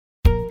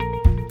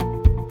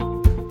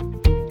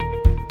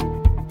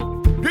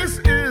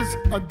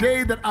a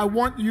day that I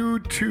want you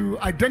to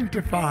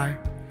identify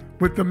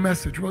with the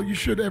message. Well, you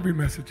should every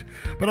message.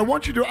 But I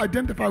want you to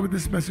identify with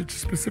this message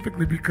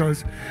specifically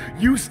because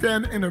you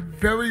stand in a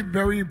very,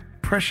 very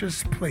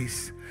precious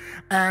place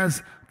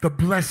as the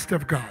blessed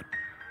of God.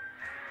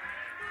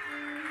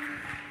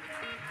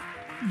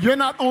 You're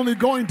not only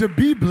going to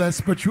be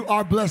blessed, but you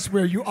are blessed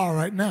where you are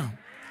right now.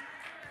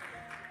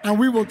 And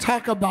we will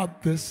talk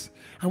about this,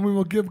 and we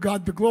will give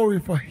God the glory,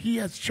 for He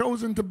has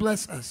chosen to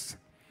bless us.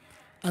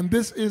 And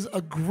this is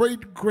a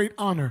great, great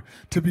honor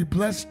to be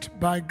blessed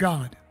by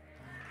God.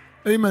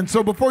 Amen.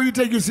 So before you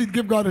take your seat,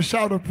 give God a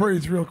shout of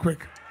praise real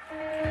quick.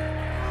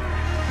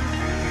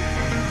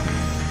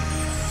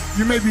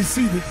 You may be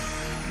seated.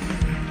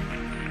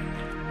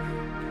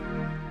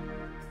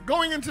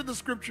 Going into the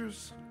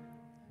scriptures,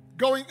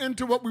 going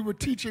into what we were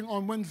teaching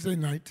on Wednesday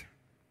night,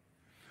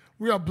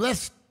 we are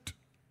blessed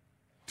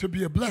to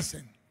be a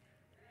blessing.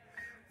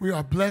 We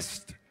are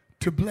blessed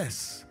to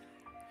bless.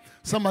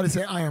 Somebody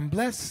say, I am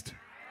blessed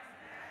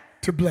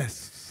to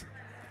bless.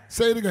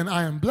 Say it again.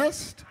 I am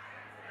blessed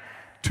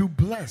to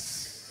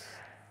bless.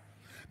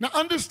 Now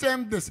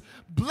understand this.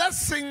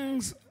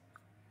 Blessings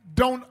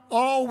don't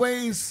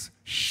always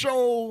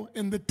show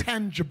in the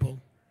tangible.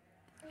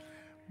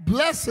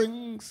 Blessed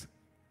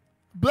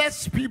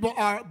people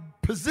are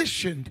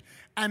positioned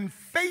and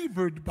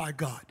favored by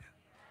God.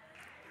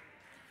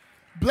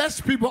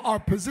 Blessed people are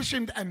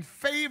positioned and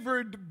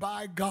favored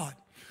by God.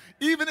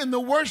 Even in the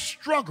worst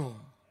struggle,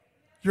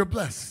 you're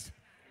blessed.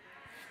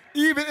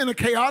 Even in a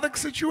chaotic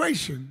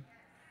situation,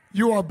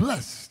 you are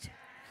blessed.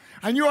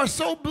 And you are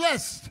so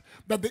blessed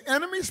that the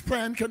enemy's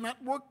plan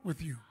cannot work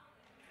with you.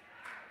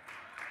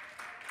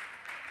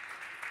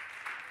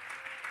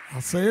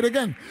 I'll say it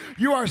again.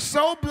 You are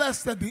so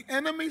blessed that the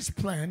enemy's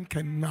plan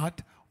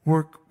cannot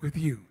work with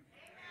you.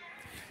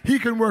 He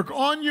can work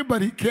on you,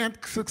 but he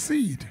can't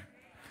succeed.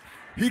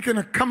 He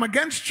can come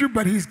against you,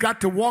 but he's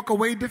got to walk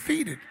away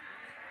defeated.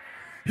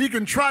 He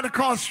can try to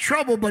cause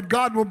trouble, but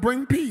God will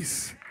bring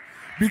peace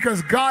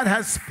because God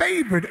has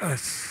favored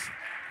us.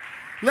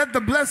 Let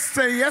the blessed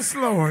say, yes,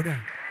 Lord.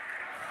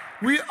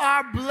 We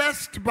are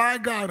blessed by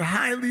God,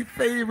 highly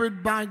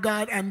favored by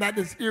God, and that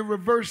is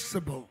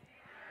irreversible.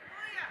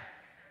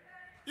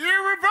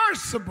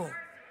 Irreversible.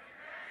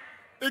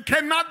 It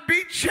cannot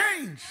be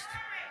changed.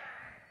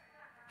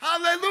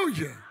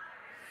 Hallelujah.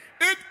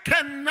 It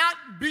cannot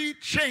be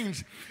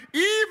changed.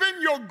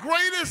 Even your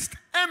greatest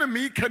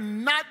enemy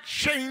cannot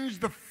change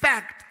the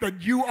fact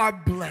that you are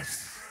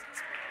blessed.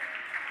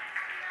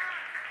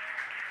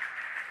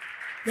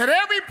 That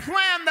every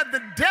plan that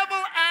the devil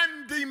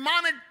and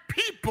demonic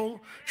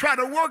people try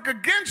to work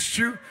against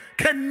you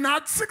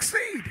cannot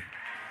succeed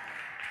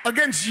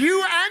against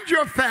you and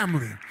your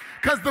family,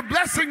 because the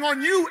blessing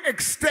on you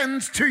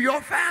extends to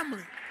your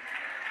family.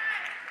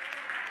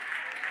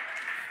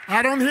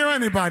 I don't hear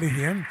anybody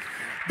here.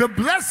 The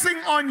blessing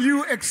on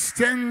you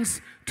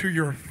extends to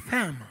your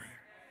family.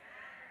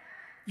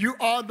 You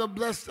are the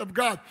blessed of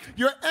God.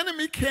 Your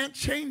enemy can't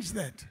change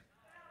that.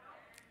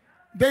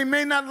 They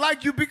may not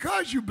like you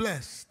because you're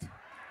blessed.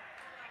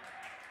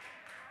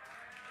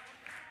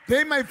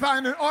 They may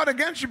find an ought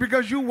against you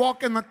because you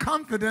walk in the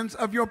confidence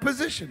of your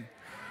position.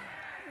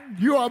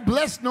 You are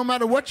blessed no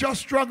matter what your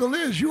struggle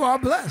is. You are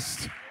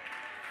blessed.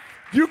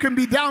 You can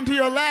be down to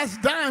your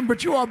last dime,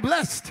 but you are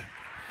blessed.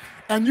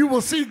 And you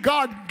will see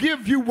God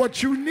give you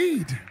what you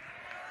need.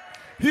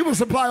 He will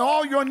supply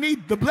all your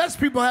need. The blessed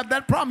people have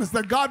that promise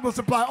that God will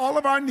supply all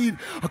of our need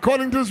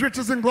according to his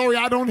riches and glory.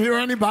 I don't hear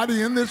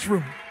anybody in this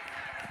room.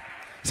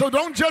 So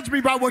don't judge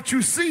me by what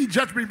you see.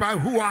 Judge me by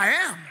who I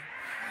am.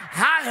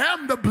 I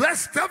am the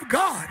blessed of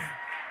God.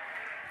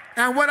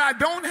 And what I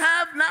don't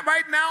have not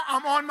right now,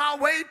 I'm on my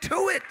way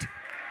to it.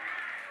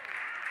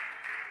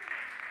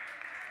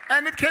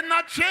 And it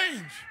cannot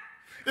change.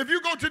 If you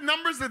go to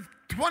Numbers, the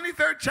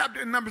 23rd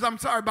chapter in Numbers, I'm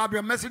sorry, Bobby,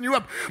 I'm messing you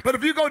up. But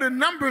if you go to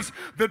Numbers,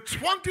 the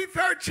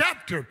 23rd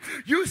chapter,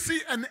 you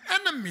see an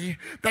enemy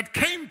that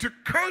came to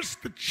curse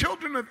the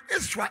children of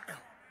Israel.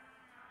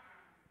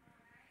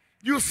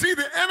 You'll see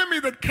the enemy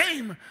that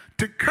came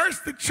to curse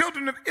the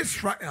children of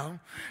Israel,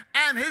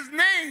 and his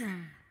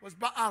name was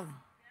Balaam.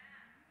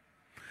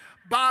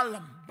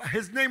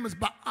 His name was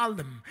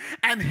Balaam.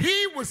 And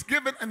he was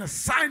given an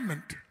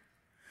assignment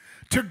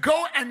to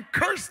go and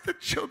curse the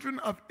children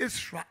of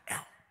Israel.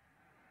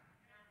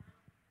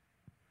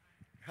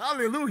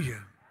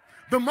 Hallelujah.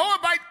 The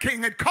Moabite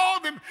king had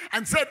called him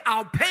and said,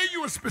 I'll pay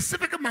you a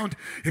specific amount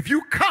if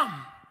you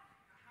come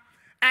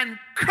and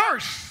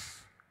curse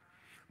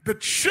the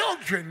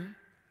children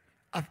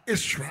of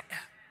Israel.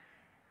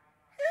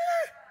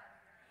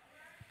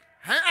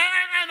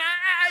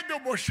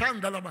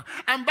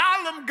 And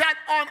Balaam got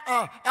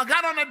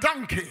on a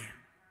donkey.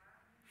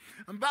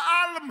 And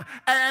Balaam,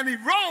 and he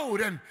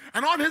rode, and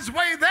on his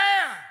way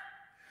there,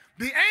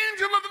 the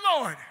angel of the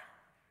Lord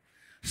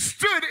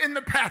stood in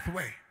the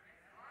pathway.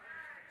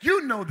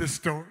 You know this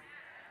story.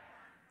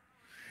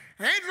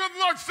 The angel of the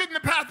Lord stood in the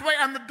pathway,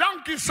 and the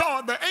donkey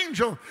saw the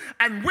angel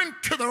and went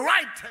to the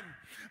right. And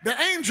the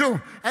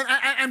angel,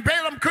 and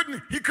Balaam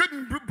couldn't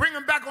bring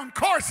him back. back on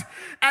course,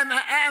 and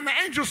the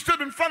angel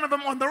stood in front of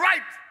him on the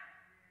right,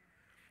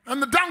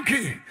 and the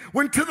donkey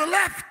went to the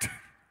left.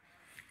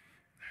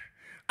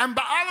 And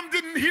Balaam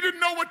didn't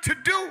know what to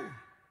do.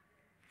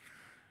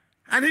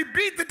 And he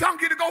beat the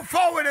donkey to go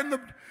forward, and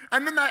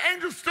then the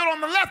angel stood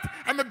on the left,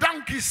 and the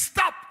donkey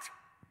stopped.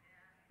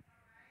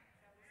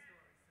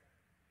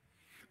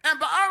 And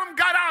Balaam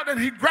got out, and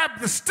he grabbed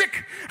the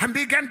stick and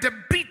began to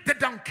beat the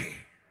donkey.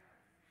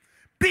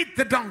 Beat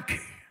the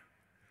donkey.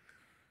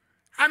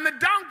 And the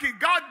donkey,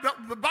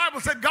 the Bible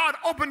said God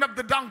opened up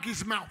the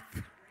donkey's mouth.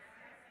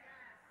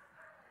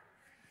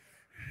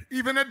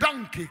 Even a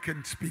donkey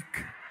can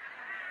speak.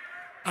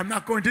 I'm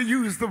not going to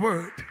use the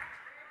word.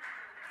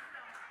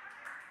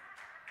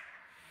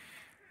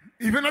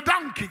 Even a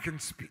donkey can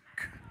speak.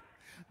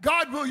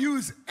 God will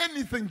use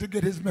anything to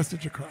get his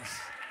message across.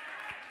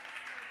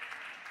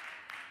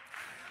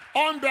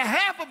 On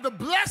behalf of the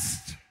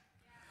blessed,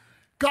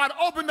 God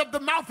opened up the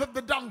mouth of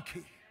the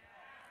donkey.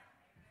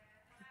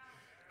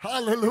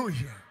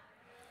 Hallelujah.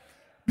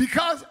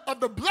 Because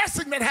of the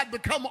blessing that had to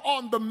come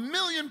on the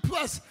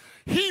 1,000,000+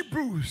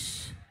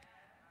 Hebrews.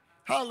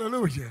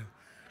 Hallelujah.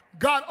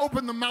 God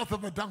opened the mouth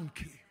of a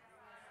donkey.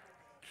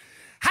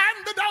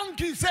 And the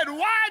donkey said,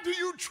 "Why do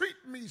you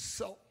treat me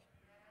so?"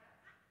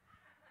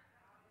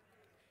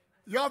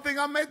 Y'all think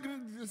I'm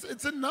making,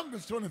 it's in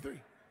Numbers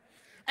 23.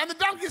 And the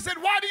donkey said,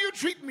 "Why do you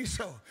treat me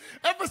so?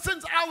 Ever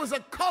since I was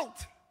a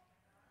colt,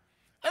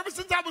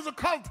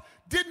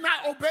 didn't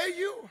I obey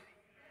you?"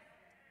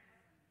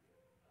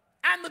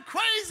 And the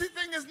crazy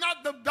thing is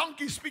not the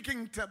donkey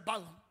speaking to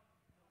Balaam,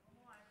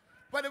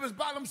 but it was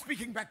Balaam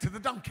speaking back to the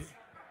donkey.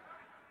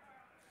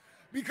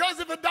 Because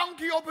if a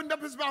donkey opened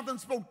up his mouth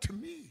and spoke to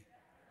me,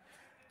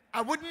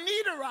 I wouldn't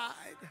need a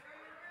ride.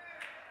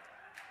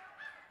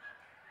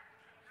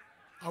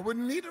 I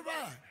wouldn't need a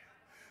ride.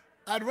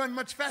 I'd run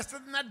much faster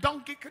than that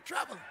donkey could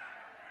travel.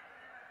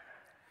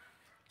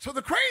 So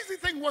the crazy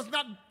thing was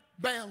not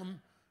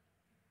Balaam,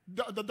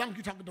 the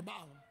donkey talking to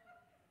Balaam,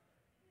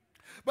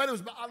 but it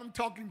was Balaam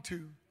talking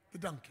to the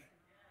donkey.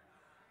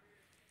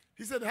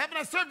 He said, "Haven't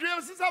I served you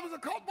ever since I was a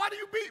colt? Why do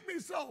you beat me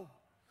so?"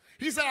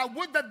 He said, "I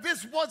would that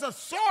this was a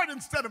sword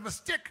instead of a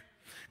stick,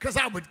 because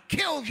I would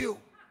kill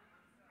you."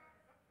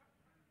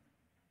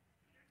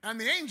 And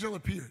the angel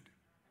appeared.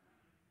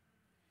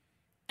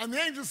 And the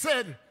angel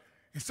said,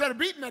 "Instead of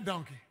beating that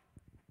donkey,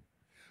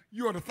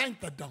 you ought to thank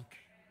that donkey,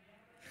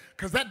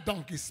 because that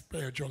donkey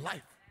spared your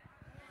life.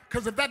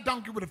 Because if that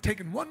donkey would have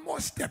taken one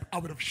more step, I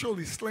would have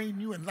surely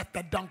slain you and left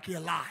that donkey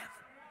alive."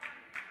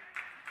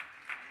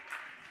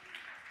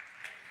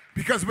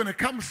 Because when it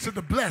comes to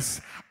the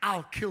blessed,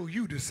 I'll kill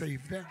you to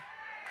save them.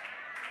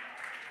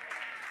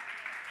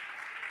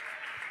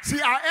 See,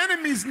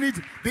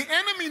 the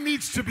enemy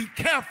needs to be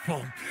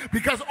careful,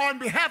 because on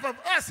behalf of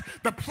us,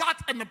 the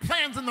plot and the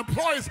plans and the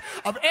ploys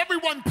of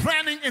everyone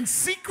planning in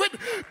secret,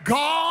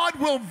 God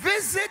will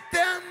visit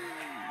them.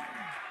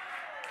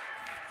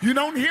 You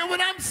don't hear what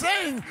I'm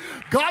saying?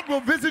 God will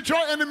visit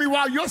your enemy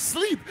while you're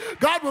asleep.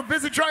 God will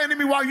visit your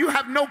enemy while you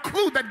have no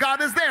clue that God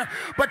is there.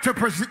 But to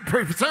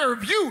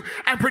preserve you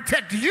and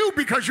protect you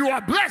because you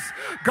are blessed,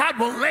 God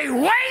will lay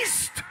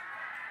waste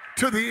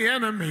to the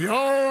enemy.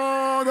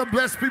 Oh, the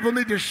blessed people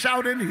need to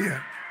shout in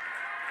here.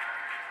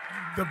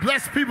 The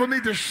blessed people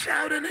need to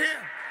shout in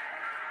here.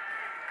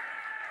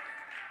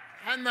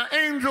 And the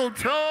angel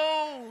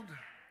told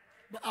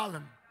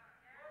Balaam,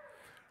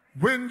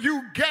 "When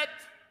you get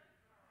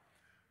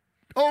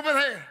over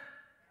there,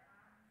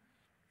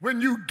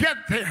 when you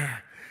get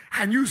there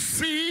and you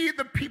see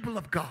the people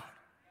of God,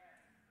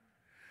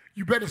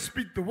 you better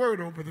speak the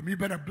word over them. You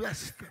better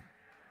bless them.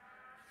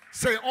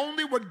 Say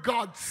only what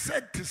God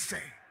said to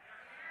say.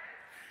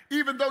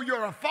 Even though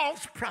you're a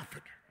false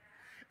prophet,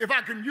 if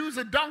I can use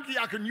a donkey,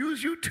 I can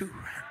use you too.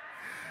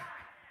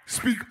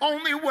 Speak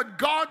only what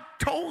God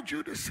told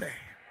you to say."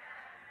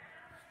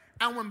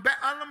 And when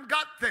Balaam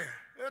got there,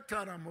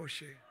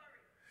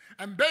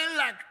 and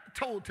Balak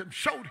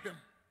showed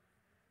him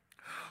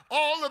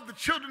all of the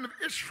children of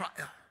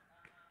Israel,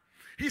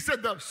 he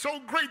said, "They're so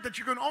great that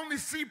you can only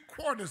see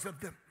quarters of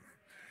them."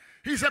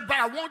 He said, "But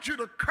I want you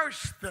to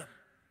curse them.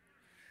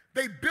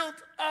 They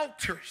built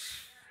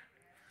altars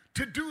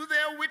to do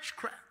their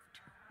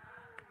witchcraft."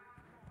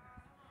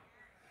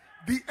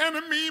 The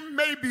enemy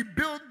may be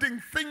building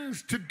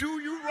things to do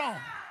you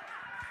wrong.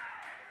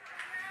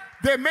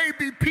 There may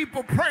be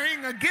people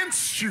praying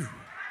against you,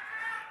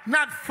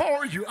 not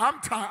for you.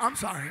 I'm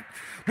sorry.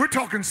 We're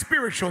talking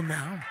spiritual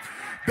now.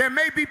 There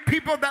may be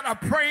people that are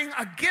praying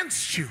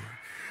against you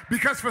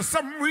because for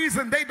some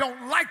reason they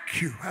don't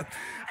like you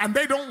and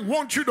they don't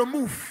want you to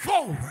move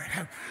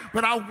forward.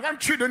 But I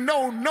want you to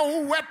know,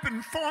 no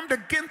weapon formed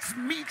against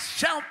me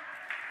shall.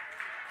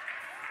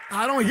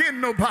 I don't hear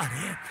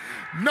nobody.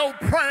 No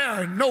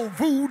prayer, no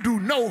voodoo,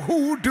 no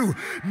hoodoo,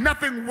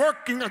 nothing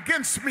working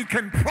against me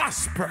can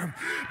prosper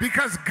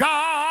because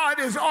God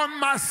is on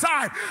my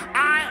side.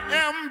 I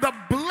am the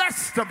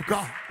blessed of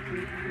God.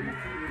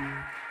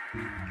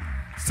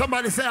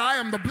 Somebody say, "I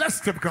am the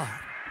blessed of God."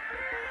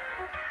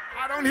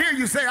 I don't hear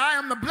you say, "I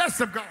am the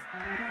blessed of God."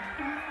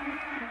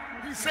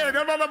 He he said,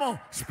 no, no, no, no,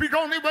 speak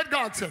only what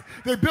God said.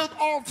 They built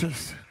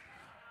altars,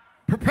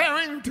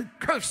 preparing to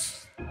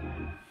curse.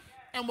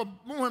 And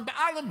when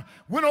Balaam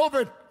went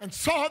over and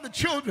saw the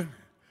children,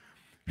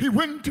 he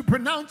went to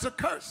pronounce a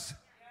curse.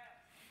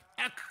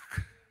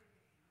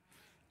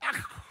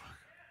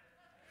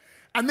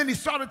 And then he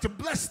started to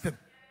bless them.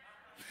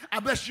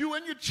 I bless you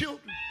and your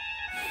children.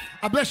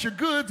 I bless your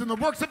goods and the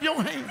works of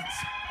your hands.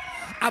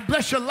 I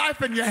bless your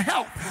life and your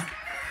health.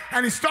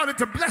 And he started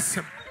to bless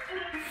him.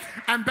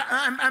 And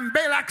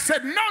Balak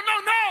said, no,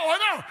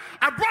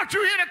 I brought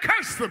you here to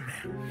curse them.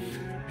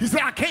 He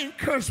said, I can't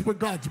curse what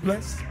God's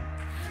blessed.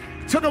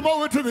 Took him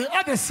over to the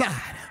other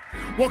side.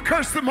 Well,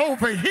 curse them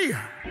over here.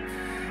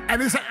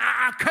 And he said,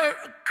 I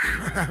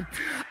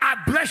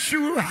bless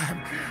you.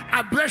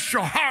 I bless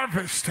your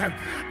harvest.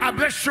 I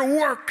bless your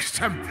works.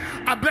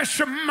 I bless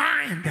your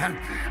mind.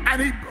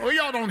 And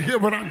y'all don't hear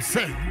what I'm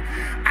saying.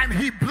 And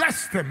he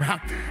blessed them.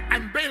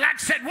 And Balak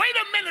said, wait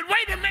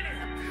a minute.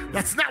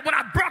 That's not what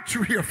I brought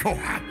you here for.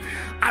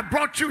 I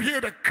brought you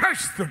here to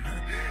curse them.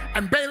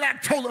 And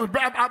Balak told him,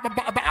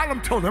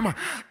 Balaam told him,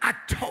 I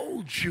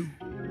told you.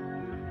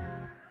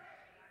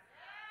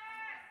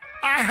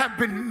 I have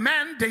been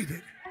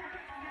mandated.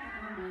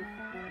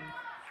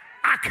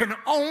 I can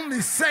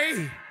only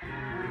say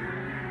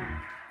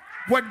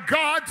what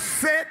God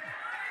said.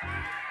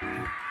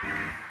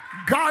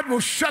 God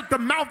will shut the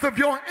mouth of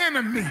your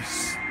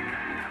enemies.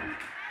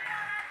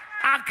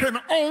 I can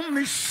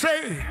only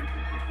say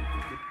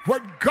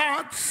what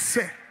God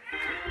said.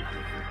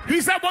 He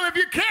said, well, if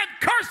you can't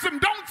curse them,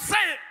 don't say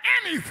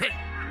anything.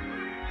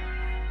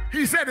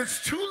 He said,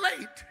 it's too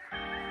late.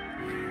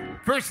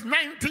 Verse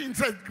 19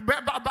 says,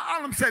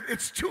 Balaam said,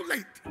 it's too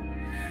late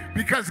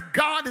because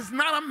God is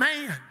not a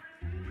man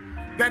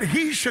that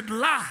he should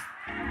lie,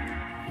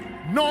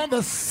 nor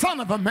the son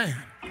of a man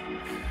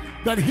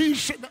that he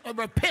should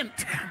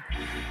repent.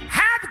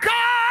 Hath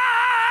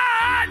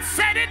God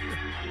said it?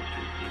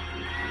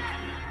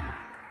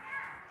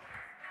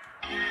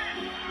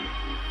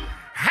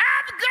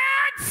 Hath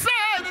God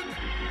said it?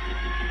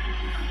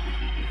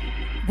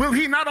 Will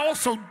he not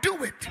also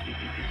do it?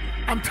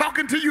 I'm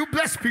talking to you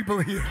blessed people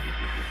here.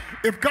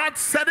 If God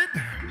said it,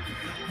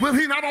 will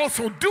he not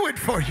also do it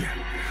for you?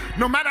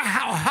 No matter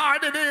how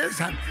hard it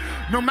is,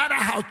 no matter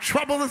how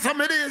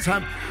troublesome it is,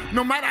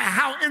 no matter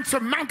how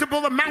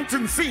insurmountable the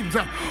mountain seems,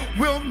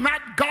 will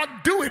not God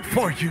do it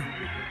for you?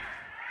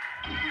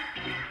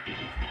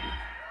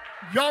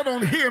 Y'all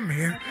don't hear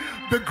me.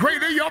 The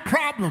greater your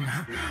problem,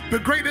 the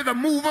greater the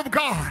move of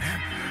God.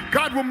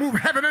 God will move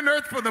heaven and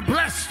earth for the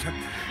blessed.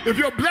 If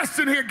you're blessed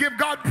in here, give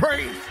God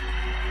praise.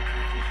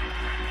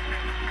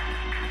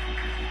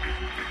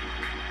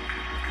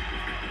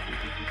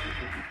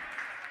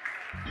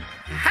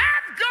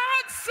 Have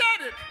God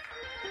said it?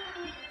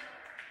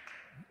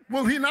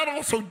 Will he not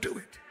also do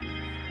it?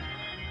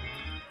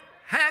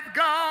 Have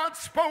God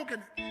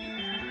spoken it?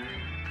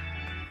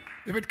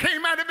 If it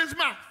came out of his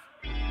mouth,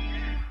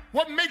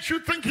 what makes you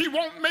think he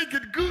won't make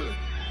it good?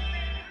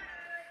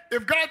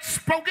 If God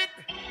spoke it,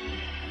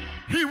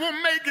 he will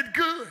make it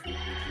good.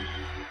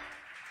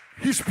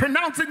 He's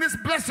pronouncing this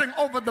blessing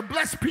over the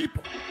blessed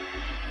people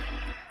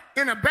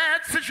in a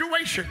bad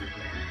situation,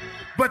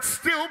 but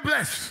still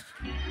blessed.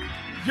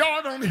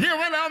 Y'all don't hear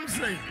what I'm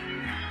saying.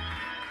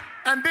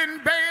 And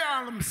then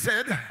Balaam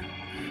said,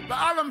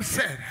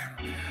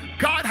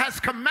 God has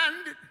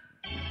commanded.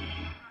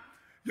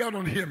 Y'all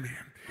don't hear me.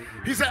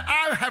 He said,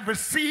 I have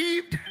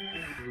received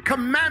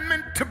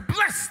commandment to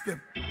bless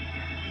them.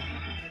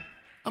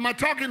 Am I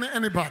talking to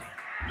anybody?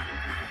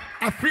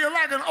 I feel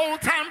like an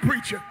old-time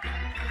preacher.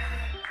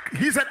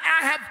 He said,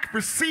 I have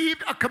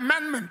received a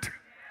commandment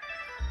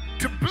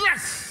to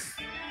bless.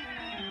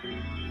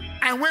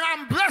 And when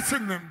I'm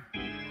blessing them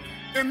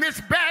in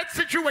this bad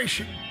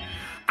situation,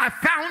 I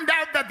found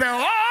out that they're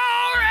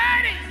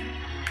already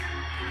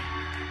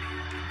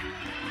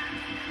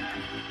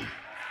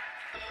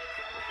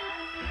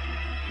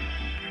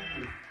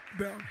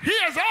He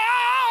has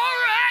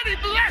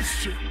already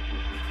blessed you.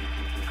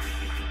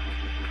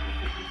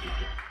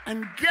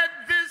 And get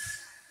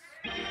this,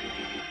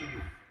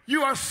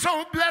 you are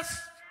so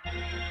blessed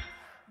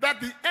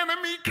that the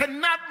enemy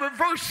cannot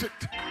reverse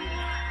it.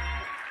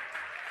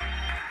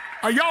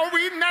 Are y'all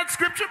reading that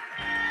scripture?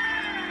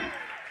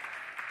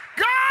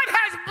 God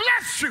has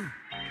blessed you,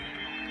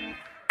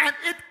 and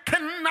it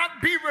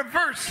cannot be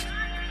reversed.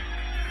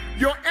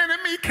 Your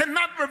enemy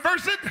cannot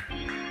reverse it.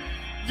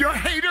 Your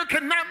hater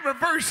cannot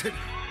reverse it.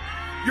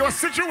 Your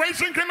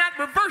situation cannot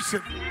reverse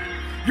it.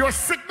 Your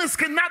sickness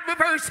cannot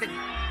reverse it.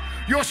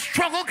 Your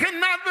struggle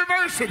cannot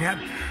reverse it.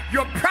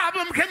 Your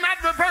problem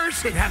cannot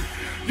reverse it.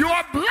 You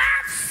are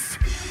blessed.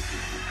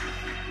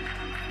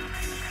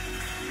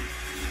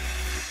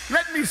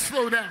 Let me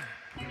slow down.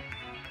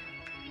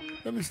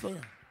 Let me slow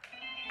down.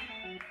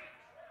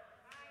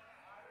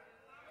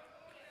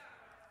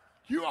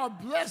 You are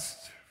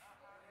blessed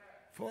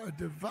for a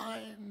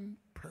divine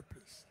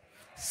purpose.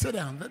 Sit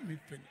down, let me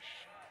finish.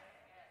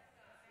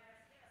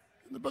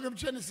 In the book of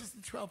Genesis,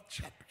 the 12th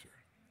chapter,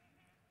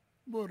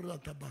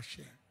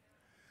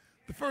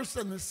 the the first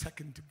and the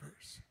second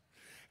verse.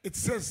 It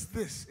says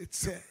this, it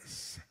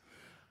says,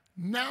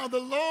 now the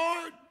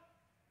Lord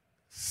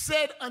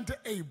said unto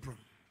Abram,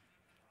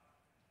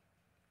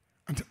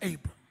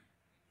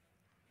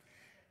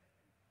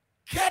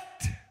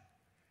 get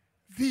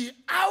thee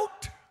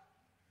out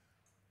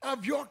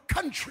of your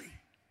country.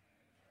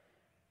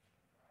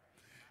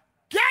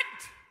 Get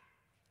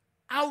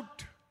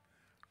out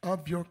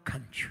of your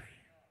country.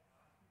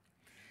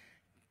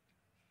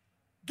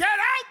 Get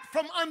out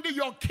from under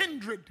your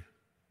kindred.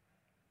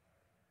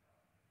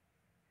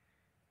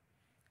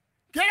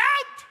 Get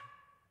out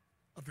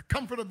of the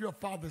comfort of your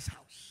father's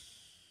house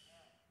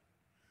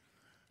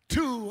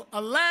to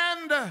a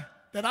land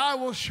that I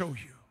will show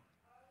you.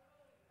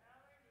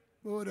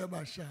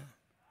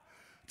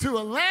 To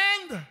a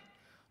land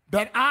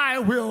that I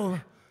will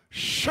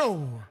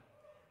show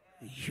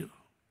you.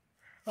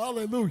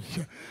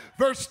 Hallelujah.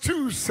 Verse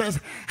 2 says,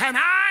 and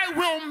I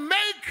will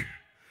make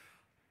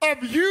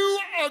of you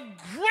a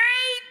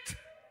great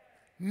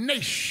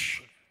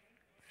nation.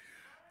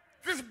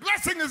 This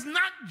blessing is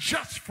not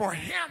just for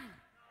him,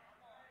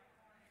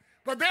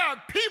 but there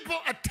are people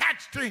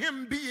attached to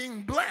him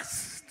being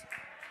blessed.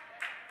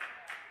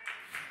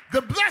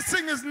 The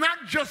blessing is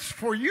not just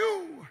for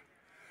you,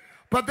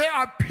 but there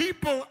are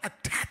people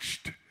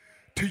attached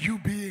to you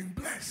being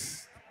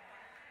blessed.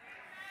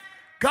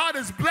 God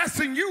is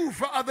blessing you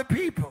for other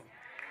people.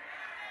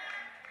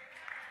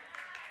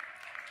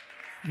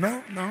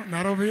 No,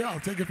 not over here. I'll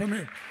take it from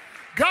here.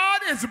 God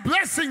is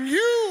blessing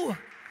you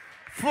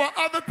for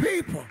other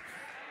people.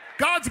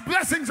 God's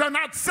blessings are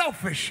not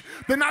selfish.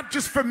 They're not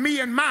just for me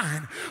and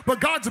mine.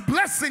 But God's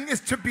blessing is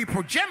to be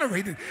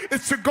progenerated.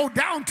 It's to go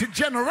down to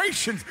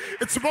generations.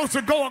 It's supposed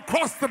to go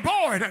across the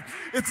board.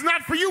 It's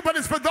not for you, but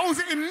it's for those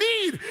in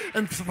need.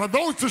 And for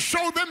those to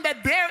show them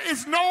that there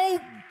is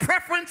no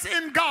preference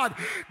in God.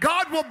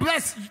 God will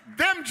bless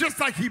them just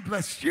like he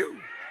blessed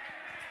you.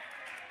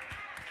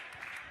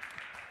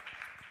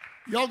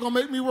 Y'all gonna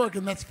make me work,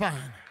 and that's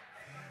fine.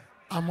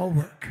 I'm gonna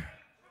work.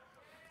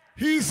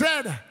 He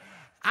said,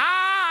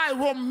 I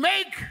will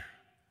make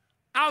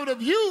out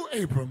of you,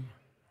 Abram,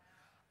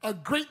 a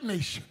great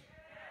nation.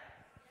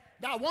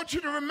 Now, I want you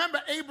to remember,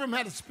 Abram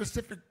had a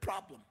specific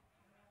problem.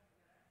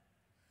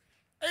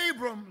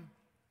 Abram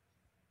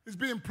is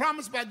being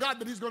promised by God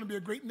that he's going to be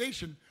a great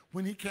nation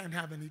when he can't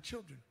have any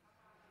children.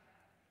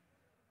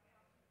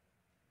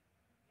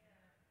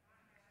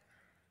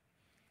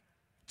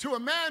 To a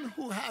man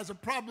who has a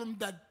problem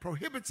that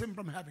prohibits him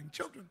from having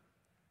children,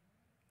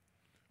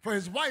 for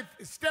his wife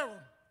is sterile,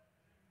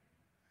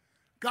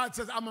 God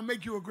says, I'm going to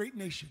make you a great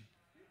nation.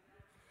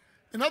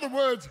 In other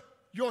words,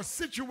 your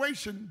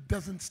situation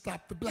doesn't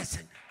stop the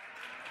blessing.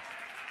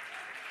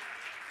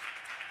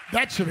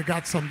 That should have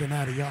got something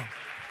out of y'all.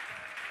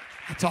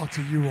 I talk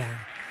to you all.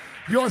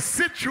 Your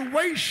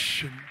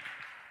situation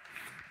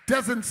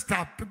doesn't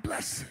stop the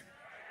blessing.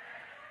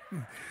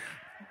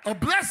 A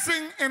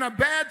blessing in a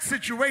bad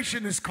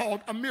situation is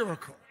called a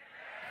miracle.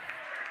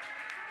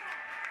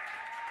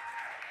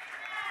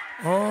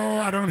 Oh,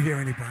 I don't hear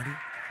anybody.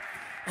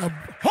 A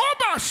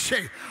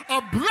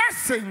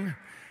blessing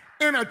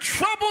in a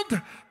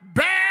troubled,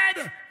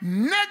 bad,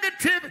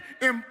 negative,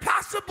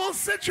 impossible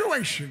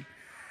situation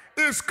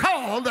is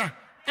called a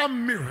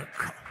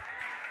miracle.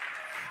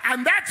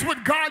 And that's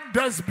what God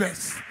does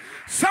best.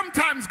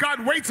 Sometimes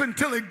God waits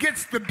until it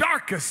gets the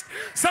darkest.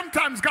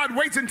 Sometimes God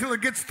waits until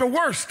it gets the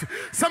worst.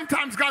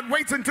 Sometimes God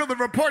waits until the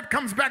report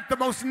comes back the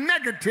most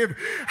negative.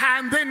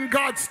 And then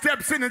God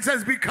steps in and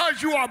says,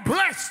 because you are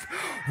blessed,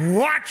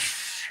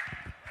 watch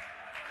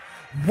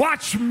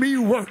me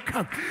work.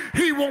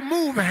 He will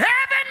move heaven,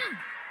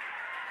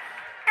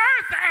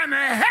 earth, and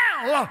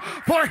hell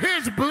for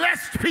his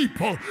blessed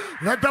people.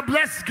 Let the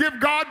blessed give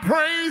God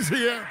praise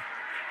here.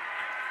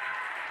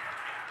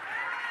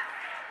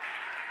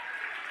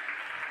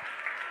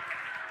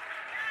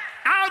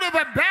 Out of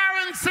a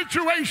barren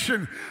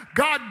situation,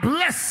 God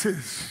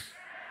blesses.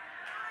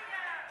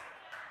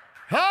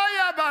 Out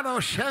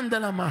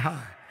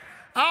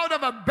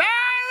of a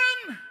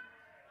barren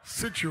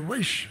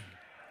situation,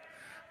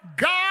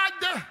 God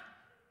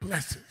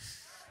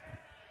blesses.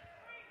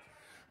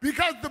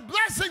 Because the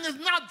blessing is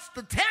not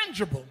the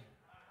tangible.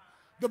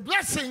 The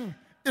blessing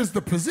is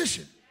the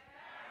position.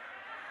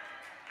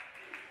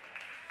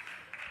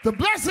 The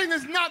blessing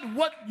is not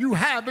what you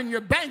have in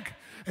your bank.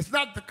 It's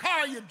not the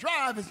car you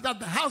drive. It's not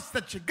the house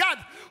that you got.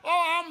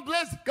 Oh, I'm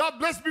blessed. God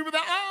bless me with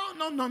that. Oh,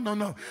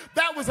 no.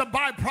 That was a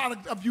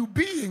byproduct of you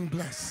being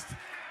blessed.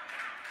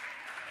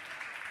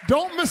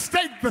 Don't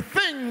mistake the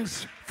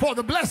things for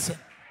the blessing.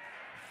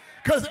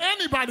 Because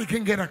anybody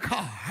can get a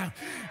car.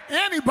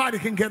 Anybody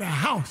can get a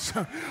house.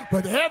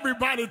 But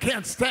everybody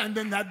can't stand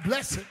in that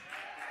blessing.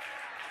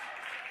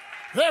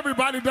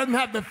 Everybody doesn't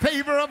have the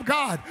favor of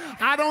God.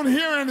 I don't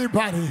hear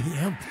anybody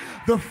here.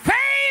 The favor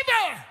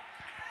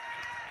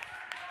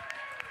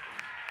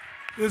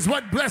is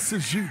what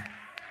blesses you.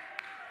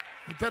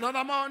 The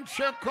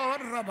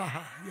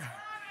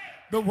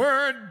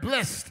word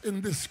blessed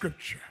in this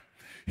scripture.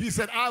 He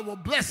said, I will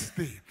bless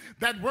thee.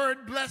 That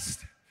word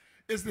blessed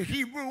is the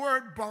Hebrew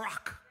word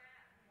barak.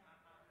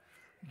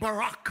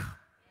 Barak.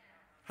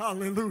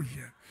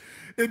 Hallelujah.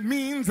 It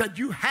means that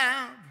you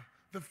have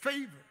the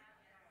favor,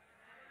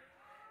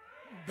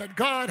 that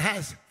God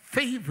has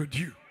favored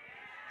you,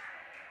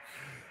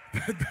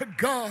 that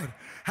God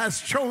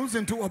has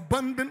chosen to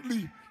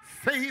abundantly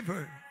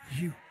favor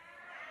you.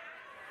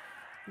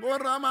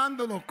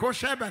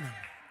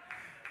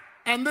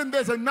 And then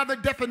there's another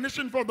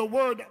definition for the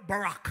word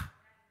barak.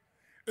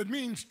 It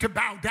means to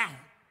bow down.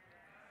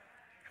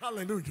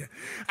 Hallelujah.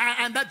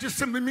 And that just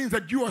simply means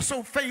that you are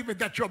so favored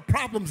that your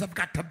problems have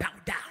got to bow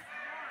down.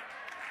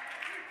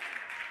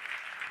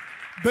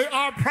 They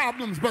are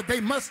problems, but they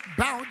must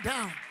bow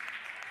down.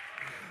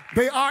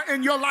 They are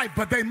in your life,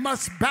 but they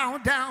must bow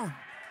down.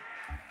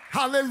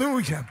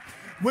 Hallelujah.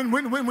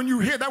 When you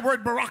hear that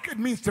word barak, it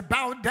means to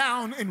bow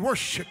down in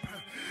worship.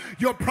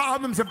 Your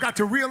problems have got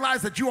to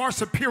realize that you are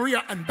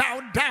superior and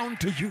bow down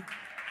to you.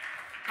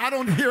 I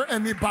don't hear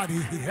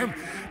anybody here.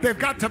 They've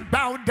got to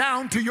bow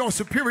down to your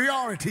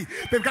superiority.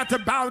 They've got to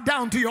bow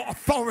down to your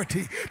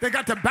authority. They've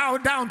got to bow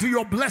down to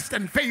your blessed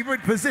and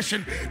favored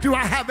position. Do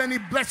I have any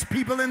blessed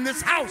people in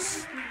this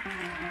house?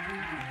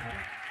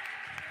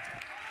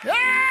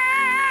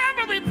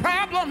 Every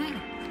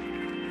problem,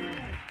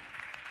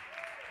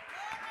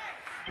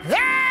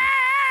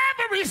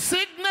 every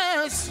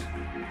sickness,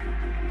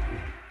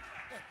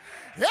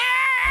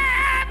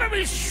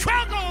 every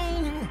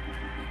struggle,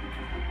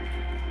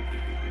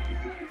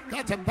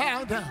 got to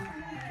bow down.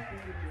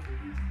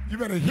 You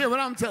better hear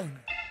what I'm telling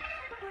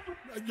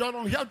you. Y'all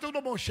don't hear to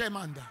the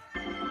Moshemanda.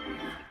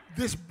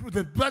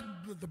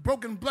 The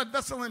broken blood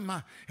vessel in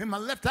my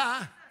left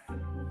eye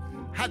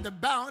had to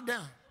bow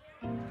down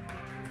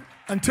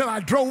until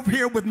I drove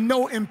here with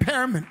no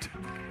impairment,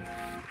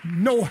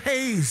 no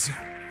haze,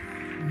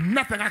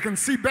 nothing. I can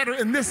see better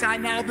in this eye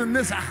now than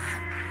this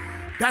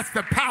eye. That's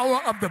the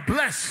power of the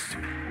blessed.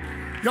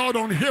 Y'all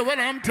don't hear what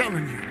I'm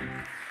telling you.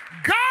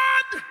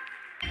 God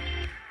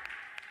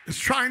is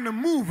trying to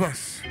move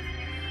us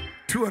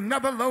to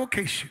another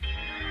location.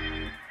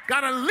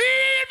 Gotta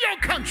leave your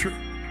country,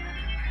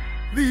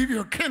 leave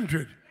your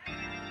kindred,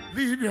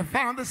 leave your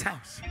father's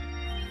house.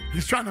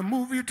 He's trying to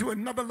move you to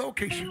another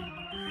location.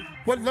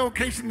 What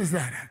location is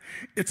that?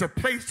 It's a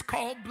place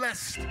called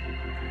blessed.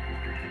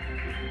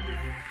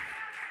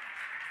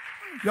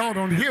 Y'all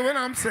don't hear what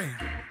I'm saying.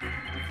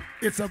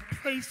 It's a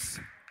place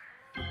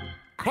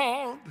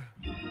called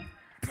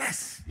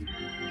blessed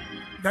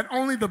that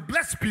only the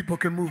blessed people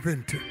can move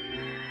into.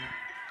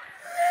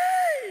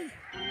 Hey!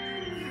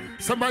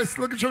 Somebody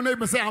look at your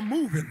neighbor and say, I'm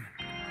moving.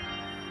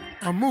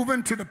 I'm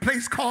moving to the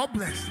place called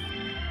blessed.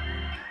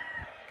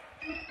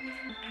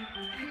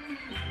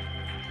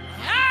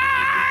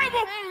 I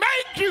will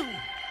make you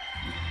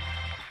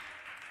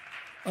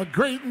a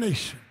great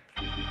nation.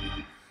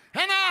 And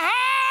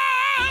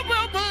I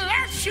will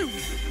bless you.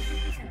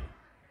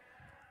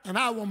 And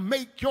I will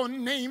make your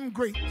name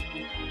great.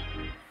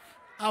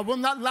 I will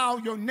not allow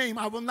your name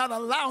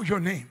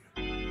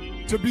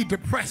to be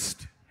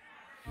depressed.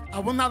 I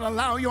will not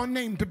allow your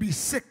name to be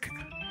sick.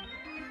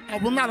 I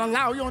will not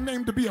allow your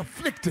name to be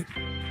afflicted.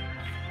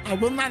 I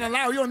will not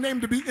allow your name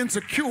to be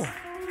insecure.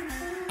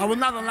 I will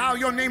not allow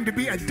your name to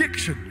be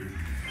addiction.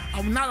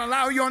 I will not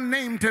allow your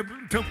name to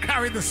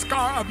carry the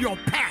scar of your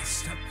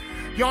past.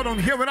 Y'all don't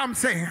hear what I'm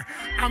saying.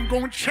 I'm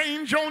going to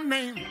change your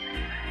name.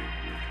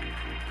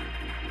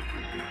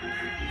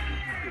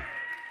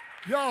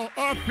 Y'all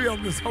are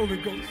feeling this Holy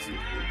Ghost.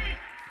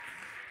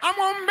 I'm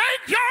going to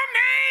make your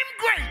name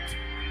great.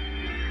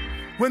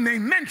 When they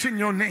mention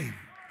your name,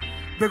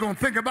 they're going to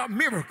think about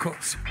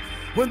miracles.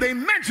 When they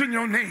mention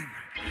your name,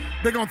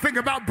 they're going to think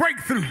about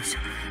breakthroughs.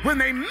 When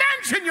they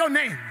mention your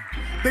name,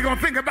 they're going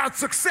to think about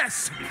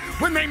success.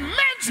 When they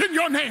mention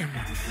your name,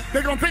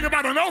 they're going to think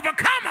about an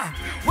overcomer.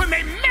 When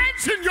they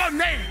mention your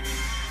name,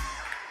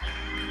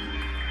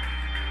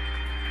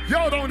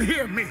 y'all don't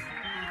hear me.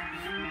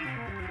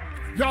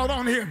 Y'all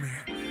don't hear me.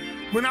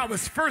 When I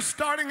was first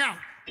starting out,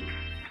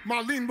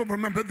 Marlene will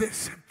remember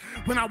this.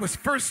 When I was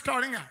first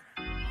starting out,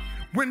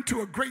 went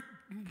to a great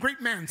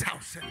man's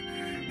house,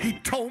 and he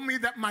told me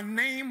that my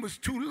name was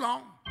too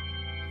long,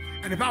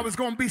 and if I was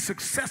going to be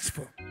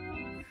successful,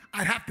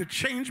 I'd have to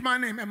change my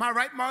name. Am I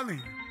right,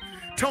 Marlene?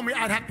 Told me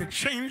I'd have to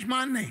change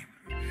my name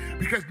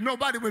because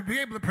nobody would be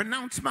able to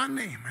pronounce my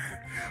name.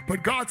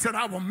 But God said,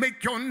 I will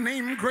make your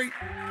name great.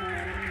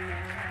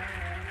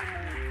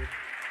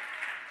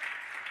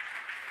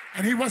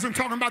 And he wasn't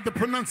talking about the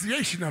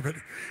pronunciation of it.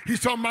 He's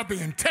talking about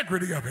the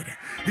integrity of it.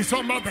 He's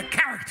talking about the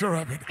character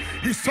of it.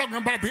 He's talking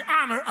about the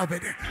honor of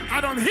it. I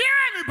don't hear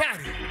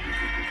anybody.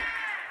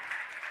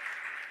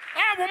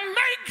 I will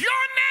make your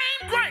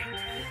name great.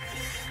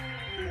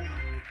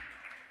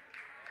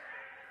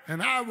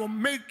 And I will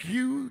make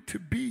you to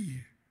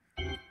be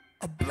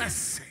a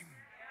blessing.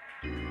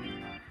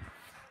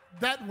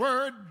 That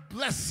word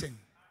blessing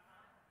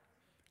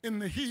in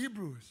the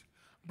Hebrew is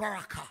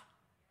barakah.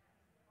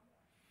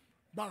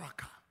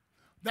 Barakah.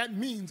 That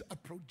means a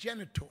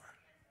progenitor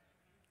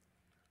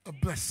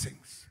of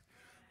blessings.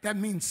 That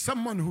means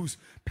someone who's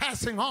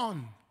passing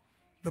on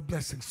the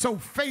blessing. So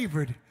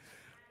favored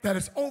that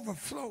it's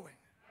overflowing.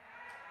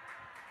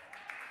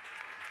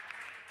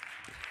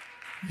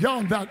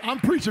 Y'all, I'm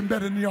preaching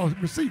better than y'all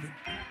receiving.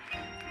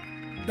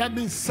 That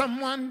means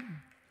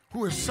someone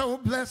who is so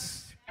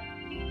blessed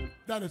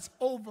that it's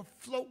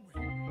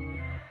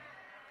overflowing.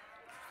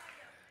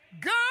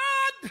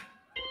 God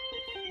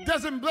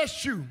doesn't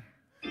bless you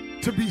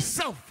to be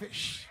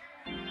selfish.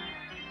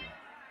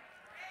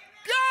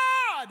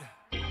 God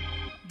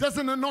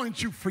doesn't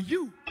anoint you for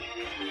you.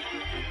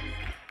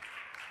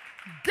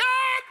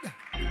 God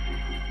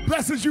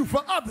blesses you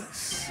for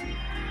others.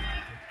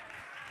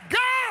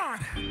 God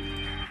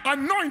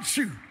anoints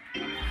you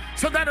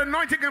so that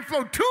anointing can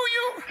flow to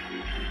you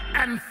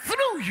and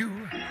through you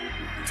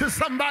to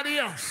somebody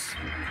else.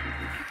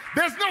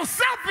 There's no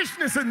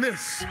selfishness in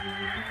this.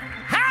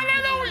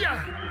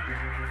 Hallelujah.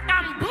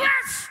 I'm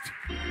blessed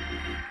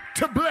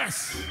to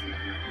bless.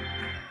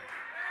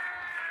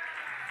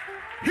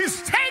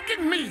 He's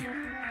taking me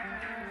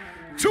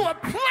to a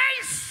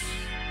place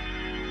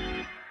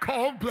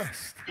called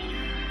blessed.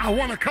 I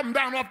want to come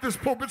down off this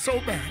pulpit so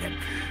bad.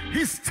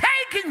 He's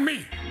taking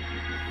me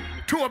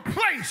to a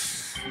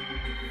place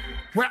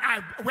where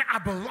I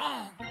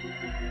belong.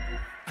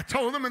 I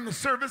told him in the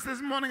service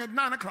this morning at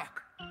 9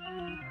 o'clock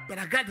that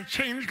I got to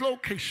change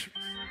locations.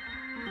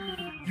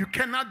 You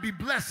cannot be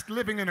blessed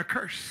living in a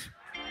curse.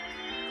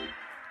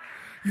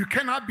 You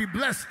cannot be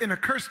blessed in a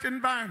cursed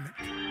environment.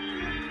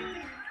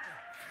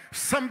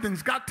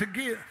 Something's got to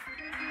give.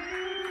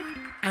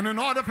 And in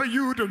order for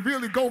you to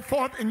really go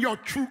forth in your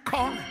true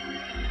calling,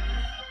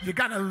 you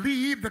got to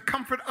leave the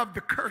comfort of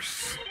the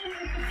curse.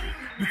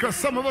 Because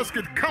some of us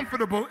get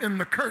comfortable in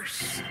the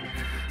curse.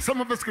 Some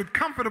of us get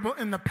comfortable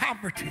in the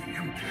poverty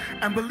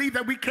and believe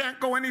that we can't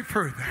go any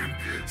further.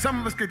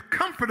 Some of us get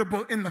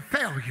comfortable in the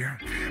failure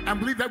and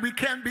believe that we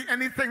can't be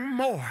anything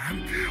more.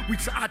 We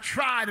say, I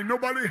tried and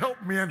nobody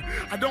helped me, and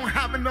I don't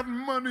have enough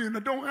money, and I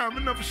don't have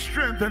enough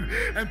strength,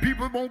 and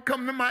people won't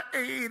come to my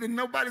aid, and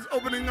nobody's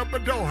opening up a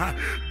door.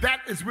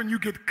 That is when you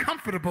get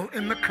comfortable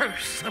in the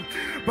curse.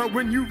 But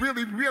when you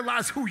really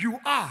realize who you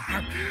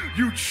are,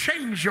 you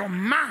change your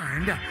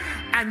mind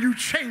and you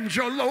change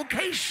your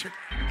location.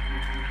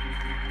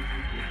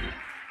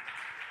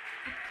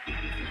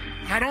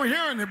 I don't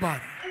hear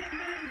anybody.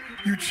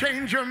 You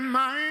change your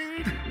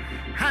mind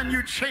and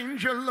you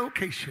change your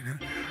location.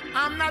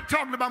 I'm not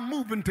talking about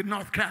moving to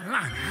North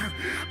Carolina.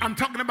 I'm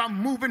talking about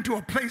moving to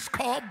a place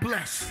called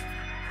blessed,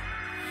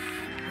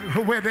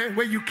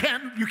 where you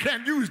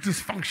can't use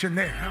dysfunction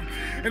there.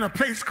 In a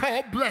place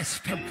called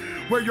blessed,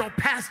 where your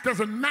past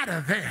doesn't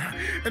matter there.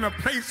 In a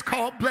place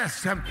called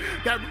blessed,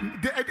 that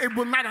it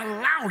will not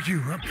allow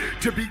you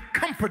to be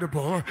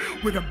comfortable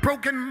with a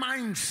broken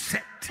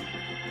mindset.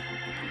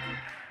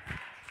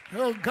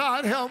 Oh,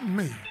 God help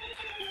me.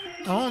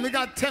 I only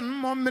got 10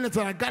 more minutes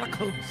and I gotta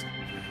close.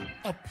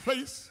 A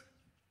place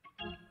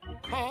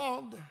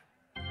called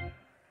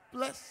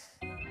blessed.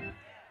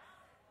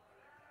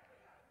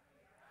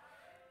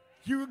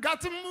 You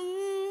got to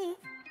move.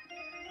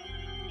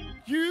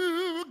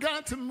 You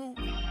got to move.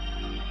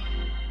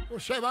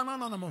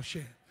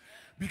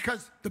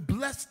 Because the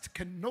blessed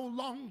can no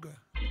longer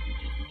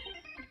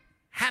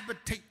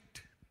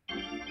habitate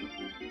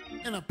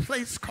in a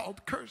place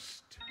called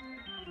cursed.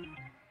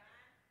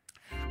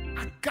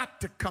 I got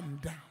to come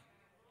down.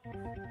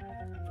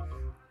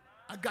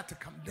 I got to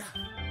come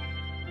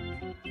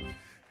down.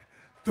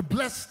 The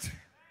blessed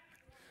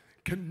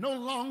can no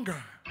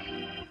longer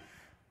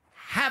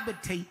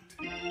habitate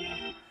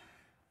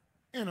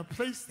in a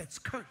place that's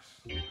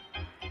cursed.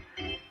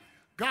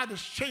 God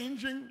is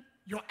changing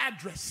your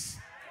address.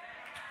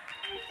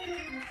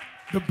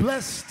 The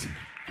blessed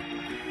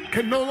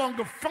can no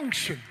longer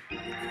function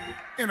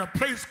in a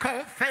place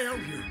called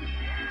failure.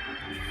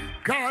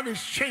 God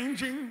is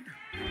changing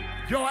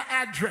your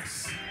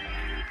address.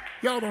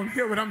 Y'all don't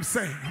hear what I'm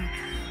saying.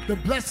 The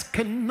blessed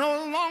can no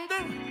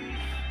longer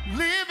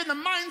live in the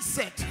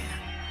mindset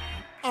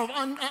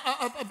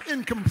of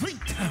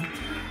incomplete.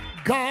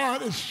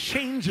 God is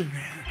changing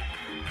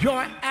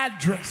your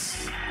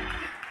address.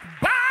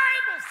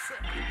 Bible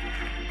said,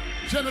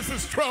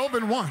 Genesis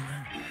 12:1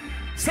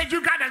 said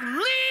you got to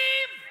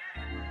leave.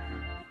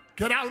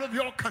 Get out of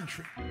your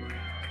country.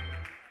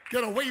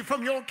 Get away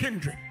from your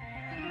kindred.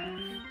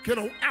 Get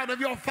out of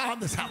your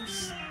father's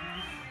house.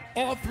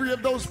 All three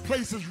of those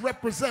places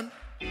represent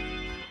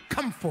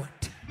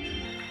comfort.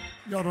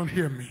 Y'all don't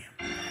hear me.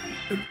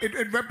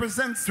 It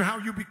represents how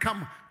you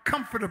become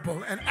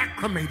comfortable and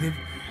acclimated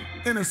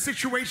in a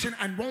situation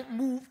and won't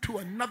move to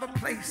another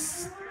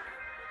place.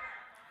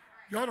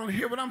 Y'all don't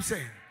hear what I'm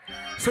saying.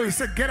 So he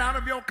said, get out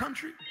of your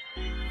country.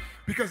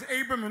 Because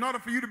Abram, in order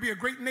for you to be a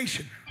great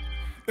nation,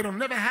 it'll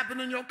never happen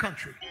in your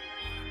country.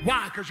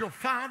 Why? Because your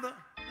father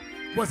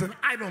was an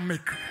idol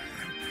maker.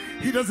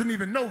 He doesn't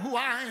even know who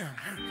I am.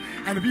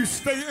 And if you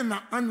stay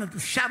under the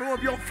shadow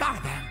of your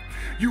father,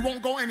 you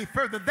won't go any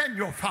further than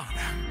your father.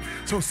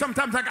 So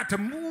sometimes I got to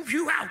move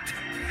you out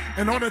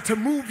in order to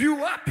move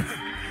you up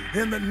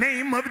in the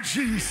name of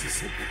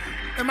Jesus.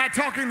 Am I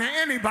talking to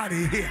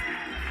anybody here?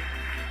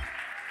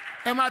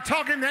 Am I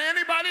talking to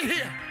anybody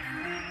here?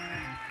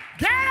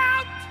 Get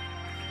out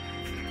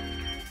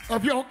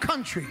of your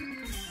country.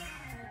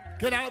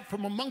 Get out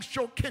from amongst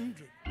your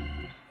kindred.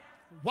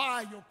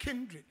 Why your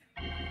kindred?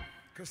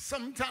 Because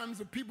sometimes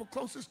the people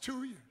closest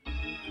to you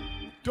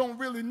don't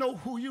really know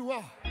who you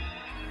are.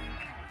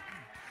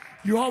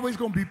 You're always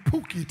going to be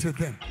Pookie to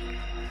them.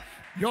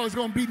 You're always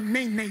going to be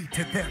Nene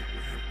to them.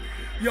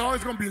 You're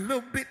always going to be a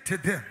little bit to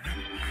them.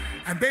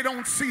 And they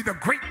don't see the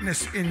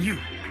greatness in you.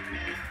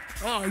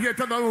 Oh, yeah,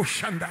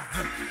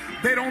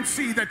 they don't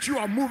see that you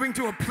are moving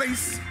to a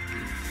place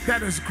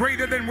that is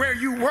greater than where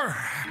you were.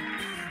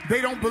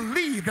 They don't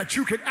believe that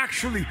you can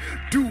actually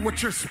do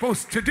what you're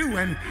supposed to do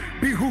and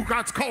be who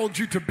God's called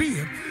you to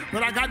be.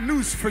 But I got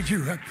news for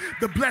you.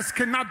 The blessed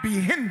cannot be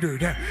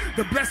hindered.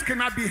 The blessed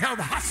cannot be held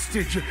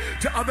hostage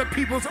to other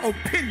people's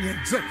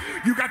opinions.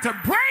 You got to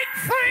break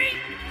free.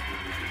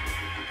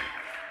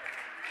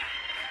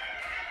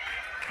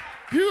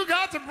 You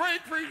got to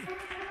break free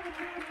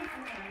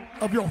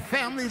of your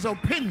family's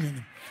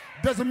opinion.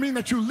 Doesn't mean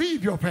that you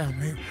leave your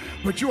family,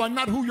 but you are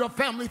not who your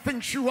family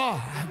thinks you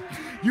are.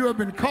 You have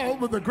been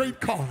called with a great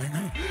calling.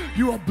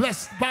 You are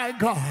blessed by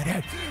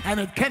God, and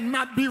it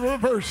cannot be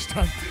reversed.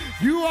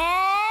 You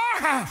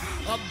are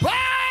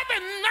above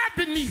and not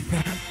beneath.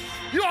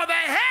 You are the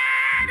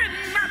head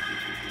and not.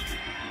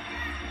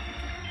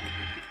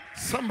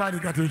 Somebody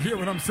got to hear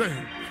what I'm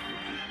saying.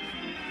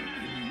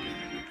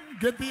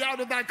 Get thee out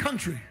of thy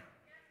country,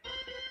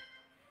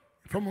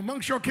 from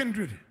amongst your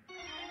kindred.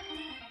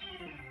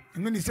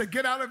 And then he said,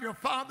 get out of your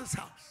father's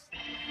house.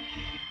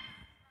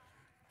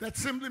 That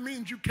simply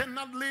means you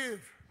cannot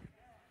live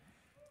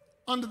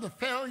under the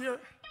failure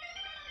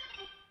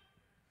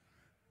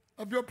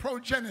of your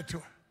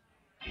progenitor.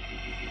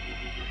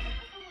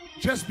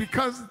 Just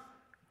because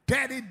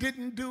daddy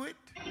didn't do it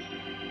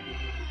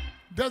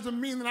doesn't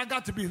mean that I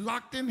got to be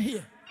locked in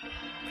here.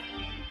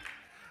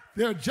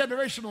 There are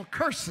generational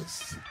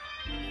curses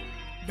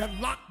that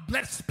lock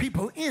blessed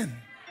people in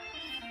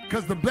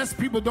because the blessed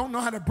people don't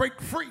know how to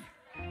break free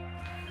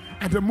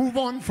and to move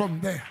on from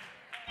there.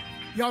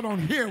 Y'all don't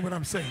hear what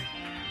I'm saying.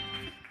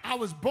 I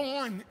was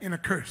born in a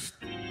curse.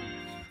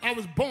 I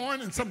was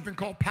born in something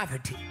called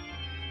poverty.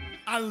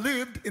 I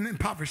lived in an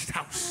impoverished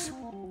house.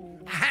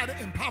 I had an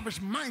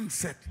impoverished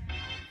mindset.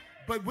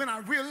 But when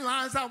I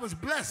realized I was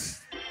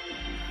blessed,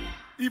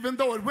 even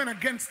though it went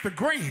against the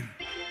grain,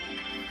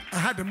 I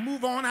had to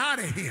move on out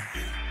of here.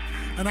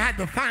 And I had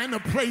to find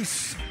a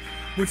place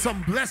with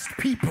some blessed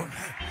people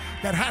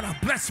that had a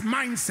blessed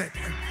mindset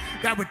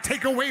that would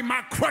take away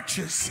my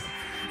crutches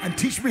and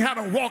teach me how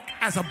to walk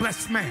as a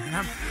blessed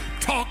man,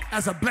 talk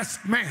as a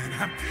blessed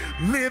man,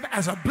 live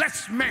as a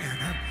blessed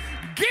man,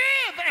 give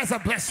as a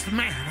blessed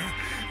man,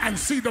 and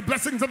see the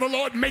blessings of the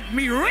Lord make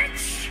me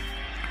rich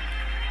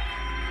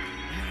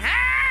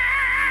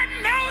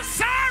and no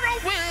sorrow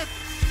with.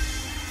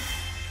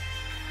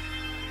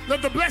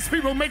 Let the blessed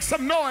people make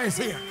some noise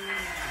here.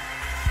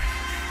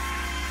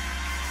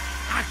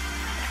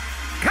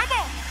 Come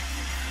on.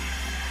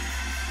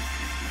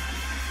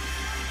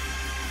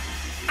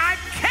 I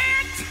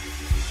can't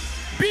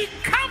be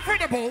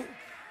comfortable.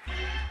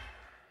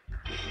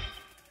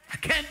 I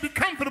can't be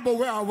comfortable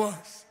where I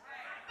was.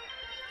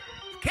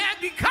 I can't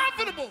be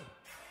comfortable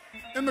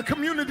in the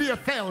community of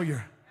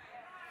failure.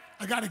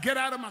 I got to get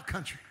out of my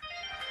country.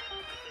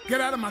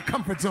 Get out of my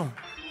comfort zone.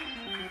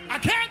 I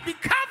can't be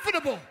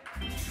comfortable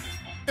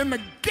in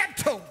the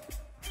ghetto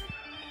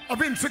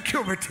of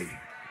insecurity.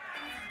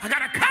 I got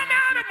to come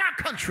out of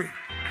my country.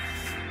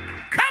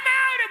 Come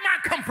out of my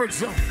comfort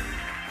zone.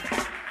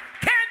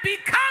 Can't be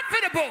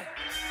comfortable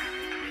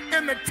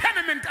in the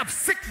tenement of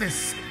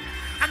sickness.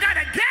 I got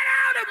to get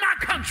out of my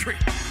country.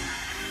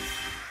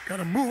 Got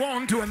to move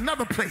on to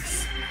another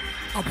place.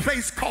 A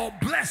place called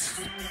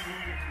blessed,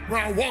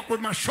 where I walk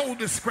with my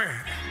shoulders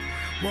squared,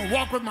 where I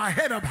walk with my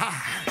head up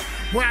high,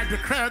 where I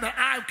declare that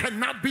I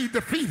cannot be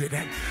defeated,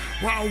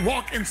 where I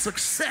walk in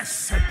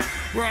success,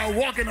 where I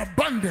walk in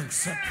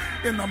abundance,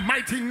 in the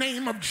mighty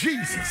name of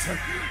Jesus.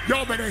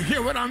 Y'all better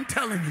hear what I'm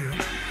telling you.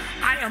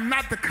 I am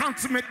not the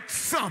consummate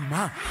sum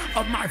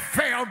of my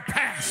failed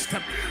past.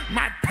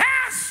 My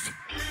past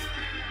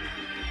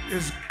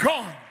is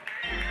gone.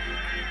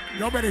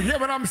 Y'all better hear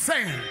what I'm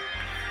saying.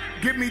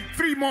 Give me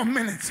 3 more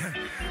minutes.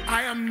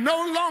 I am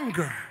no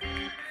longer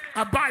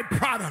a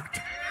byproduct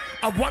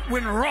of what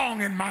went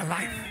wrong in my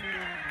life.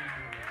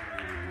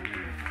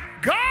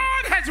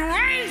 God has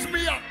raised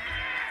me up,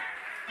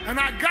 and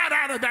I got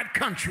out of that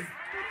country.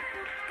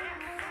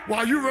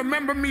 While you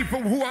remember me for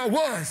who I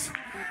was,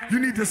 you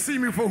need to see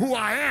me for who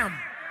I am.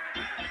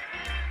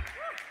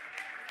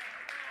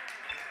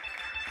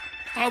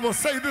 I will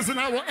say this and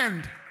I will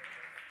end.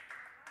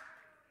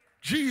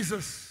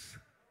 Jesus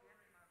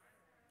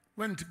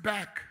went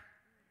back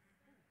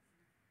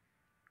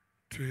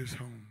to his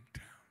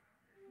hometown.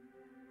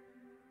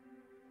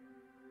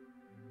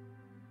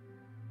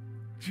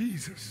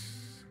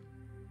 Jesus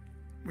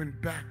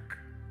went back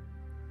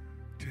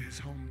to his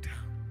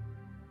hometown.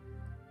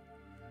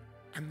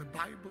 And the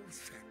Bible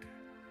said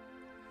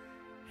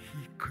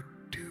he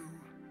could do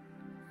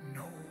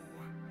no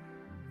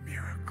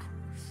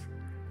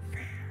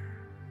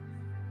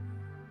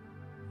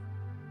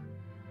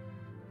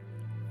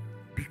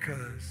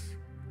Because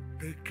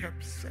they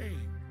kept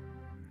saying,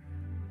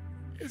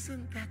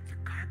 isn't that the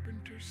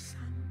carpenter's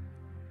son?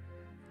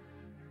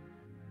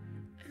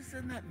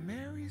 Isn't that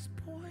Mary's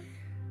boy?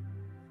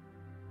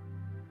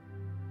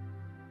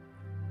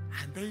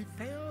 And they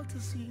failed to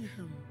see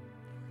him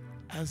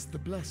as the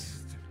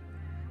blessed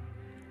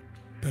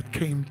that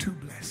came to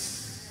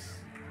bless.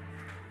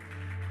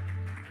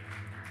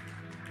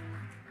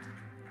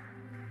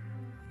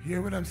 You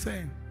hear what I'm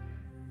saying?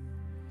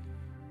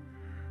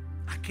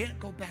 I can't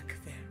go back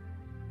there.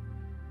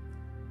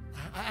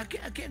 I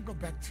can't go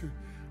back to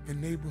the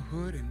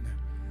neighborhood and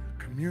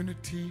the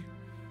community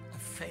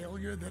of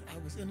failure that I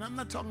was in. I'm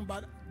not talking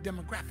about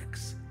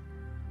demographics.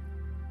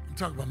 I'm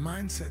talking about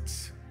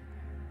mindsets.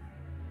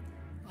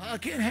 I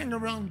can't hang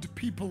around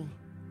people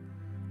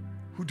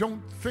who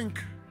don't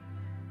think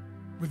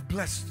with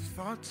blessed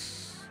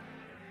thoughts.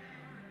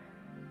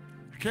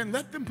 I can't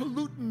let them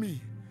pollute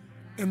me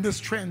in this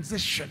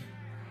transition,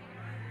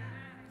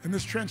 in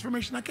this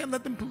transformation. I can't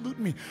let them pollute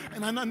me.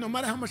 And I know no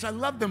matter how much I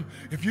love them,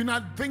 if you're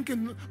not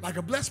thinking like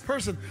a blessed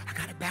person, I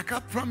got to back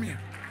up from you.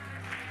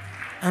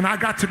 And I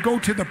got to go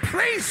to the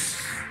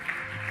place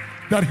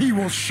that he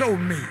will show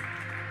me.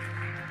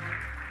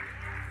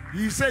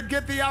 He said,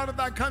 get thee out of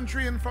thy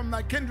country and from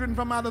thy kindred and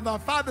from out of thy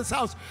father's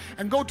house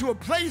and go to a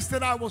place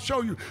that I will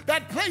show you.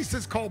 That place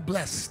is called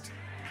blessed.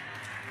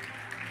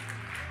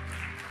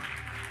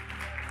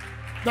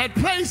 That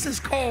place is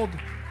called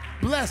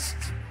blessed.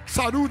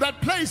 Sadhu, that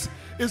place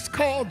is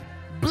called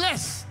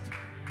blessed.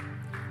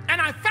 And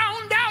I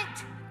found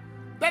out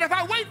that if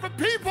I wait for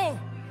people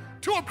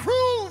to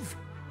approve,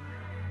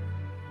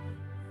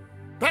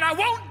 that I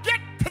won't get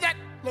to that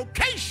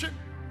location.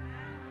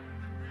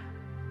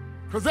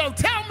 Because they'll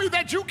tell me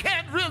that you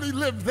can't really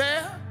live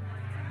there.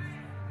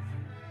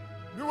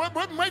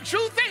 What makes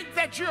you think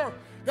that you're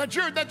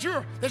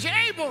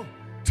able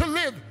to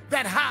live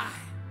that high?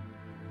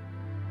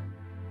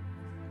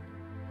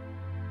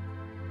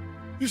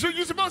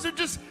 You're supposed to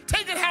just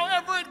take it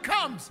however it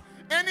comes.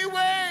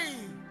 Anyway,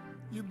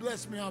 you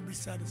bless me, I'll be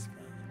satisfied.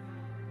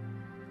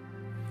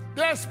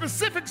 There are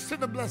specifics to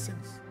the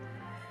blessings.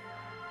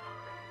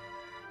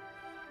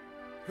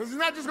 Because he's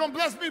not just going to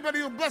bless me, but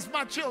he'll bless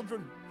my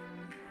children.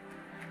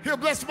 He'll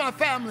bless my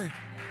family.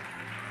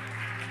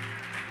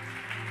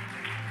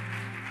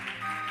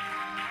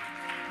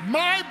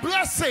 My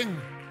blessing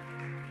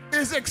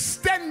is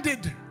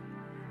extended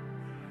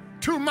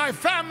to my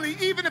family,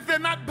 even if they're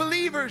not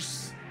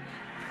believers.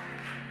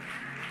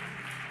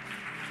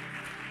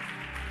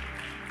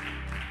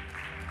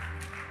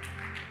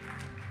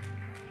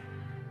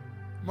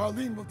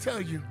 Marlene will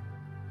tell you,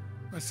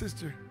 my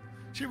sister,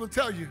 she will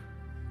tell you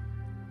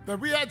that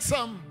we had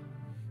some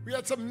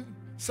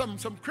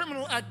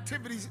criminal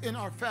activities in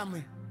our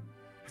family,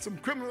 some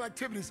criminal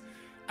activities,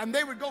 and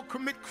they would go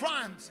commit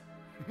crimes.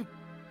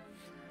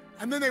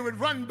 And then they would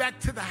run back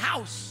to the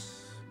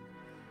house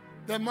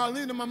that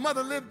Marlene and my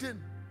mother lived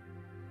in.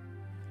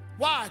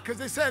 Why? Because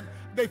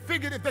they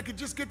figured if they could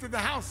just get to the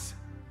house,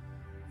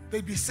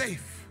 they'd be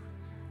safe.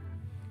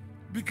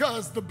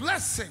 Because the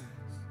blessings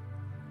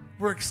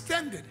were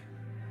extended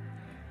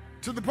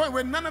to the point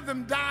where none of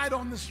them died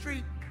on the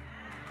street.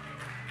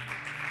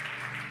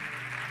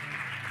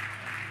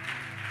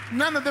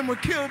 None of them were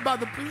killed by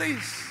the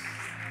police.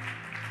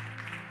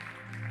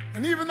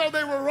 And even though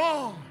they were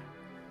wrong,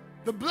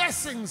 the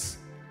blessings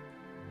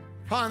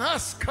upon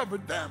us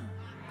covered them.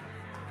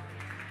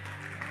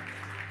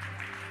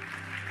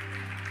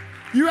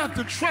 You have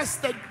to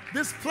trust that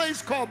this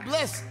place called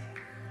blessed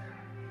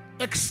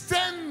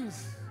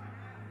extends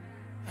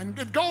and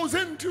it goes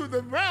into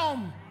the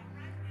realm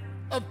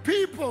of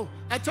people.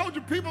 I told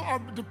you, people are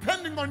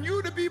depending on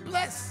you to be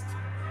blessed.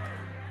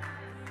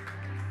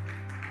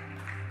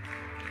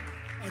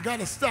 I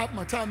gotta stop,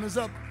 my time is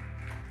up.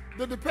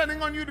 They're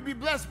depending on you to be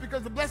blessed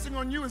because the blessing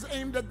on you is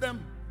aimed at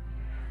them.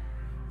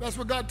 That's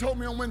what God told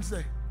me on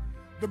Wednesday.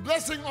 The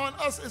blessing on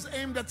us is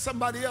aimed at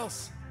somebody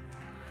else.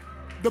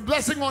 The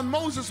blessing on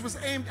Moses was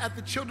aimed at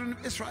the children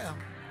of Israel.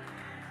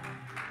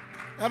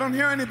 I don't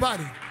hear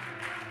anybody.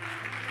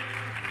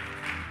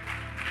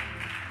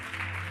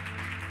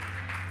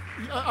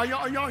 Are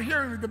y'all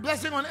hearing me? The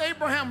blessing on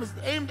Abraham was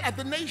aimed at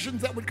the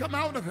nations that would come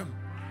out of him.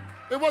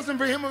 It wasn't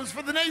for him, it was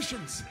for the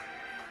nations.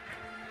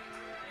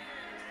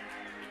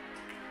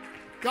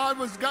 God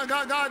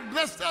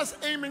blessed us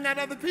aiming at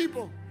other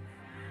people.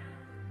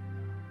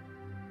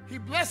 He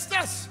blessed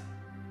us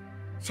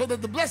so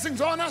that the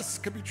blessings on us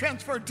could be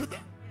transferred to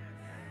them.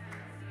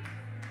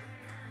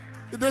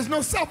 There's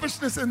no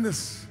selfishness in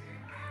this.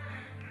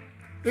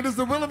 It is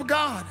the will of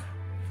God.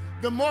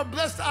 The more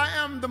blessed I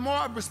am, the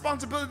more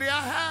responsibility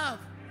I have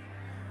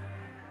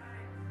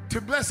to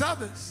bless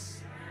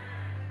others.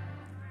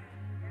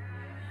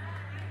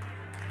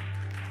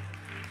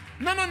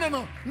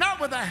 No.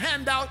 Not with a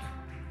handout,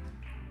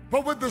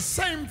 but with the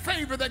same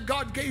favor that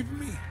God gave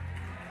me.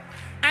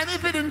 And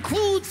if it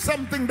includes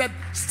something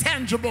that's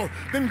tangible,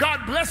 then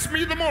God bless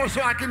me the more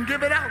so I can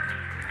give it out.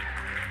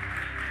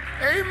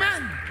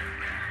 Amen.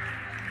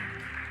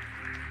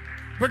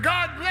 But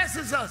God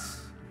blesses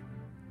us,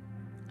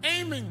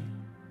 aiming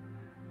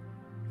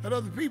at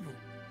other people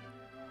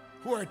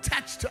who are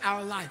attached to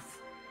our life.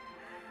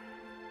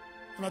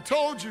 And I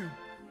told you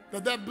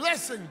that that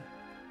blessing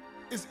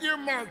is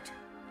earmarked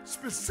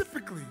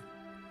specifically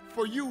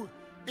for you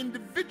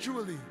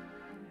individually.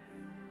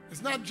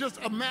 It's not just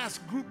a mass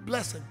group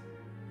blessing.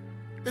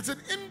 It's an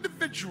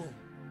individual,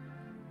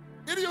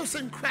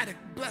 idiosyncratic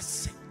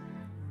blessing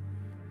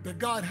that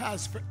God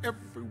has for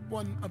every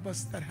one of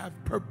us that have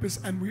purpose,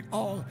 and we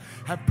all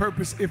have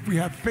purpose if we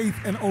have faith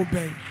and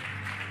obey.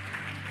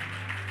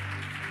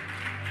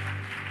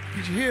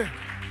 Did you hear?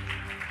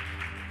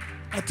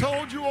 I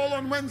told you all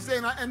on Wednesday,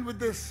 and I end with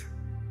this.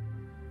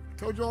 I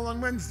told you all on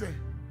Wednesday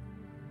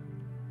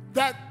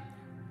that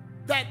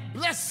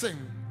blessing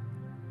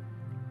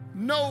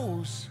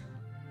knows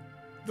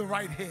the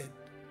right head.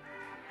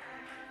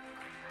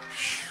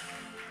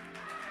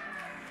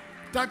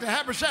 Dr.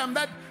 Habersham,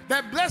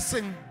 that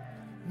blessing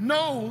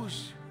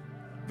knows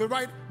the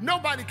right.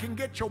 Nobody can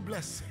get your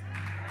blessing.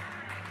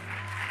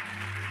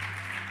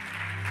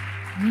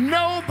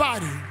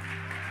 Nobody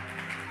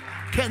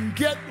can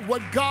get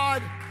what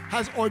God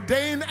has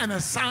ordained and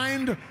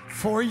assigned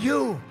for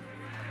you.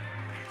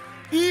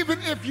 Even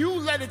if you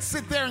let it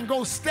sit there and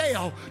go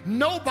stale,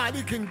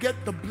 nobody can get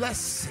the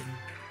blessing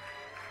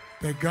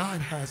that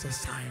God has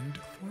assigned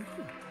for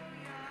you.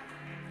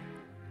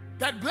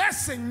 That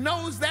blessing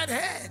knows that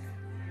head.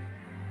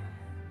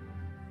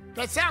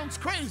 That sounds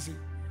crazy.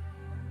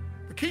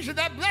 But Keisha,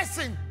 that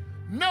blessing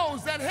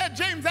knows that head.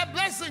 James, that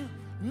blessing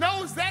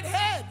knows that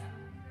head.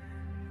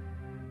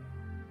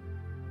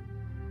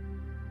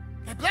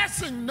 That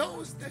blessing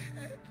knows the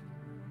head.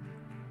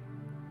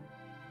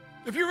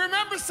 If you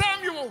remember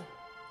Samuel,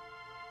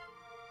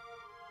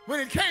 when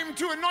it came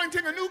to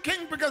anointing a new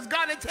king, because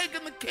God had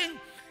taken the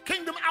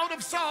kingdom out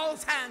of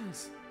Saul's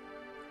hands.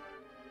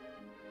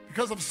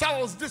 Because of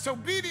Saul's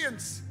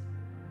disobedience,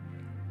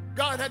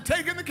 God had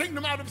taken the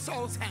kingdom out of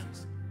Saul's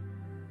hands.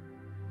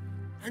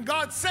 And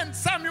God sent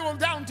Samuel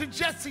down to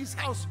Jesse's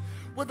house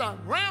with a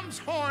ram's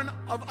horn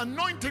of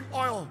anointing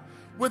oil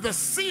with a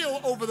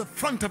seal over the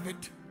front of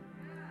it,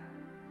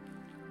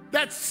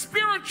 that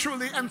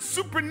spiritually and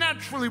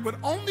supernaturally would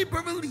only be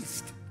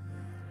released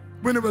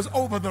when it was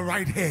over the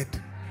right head.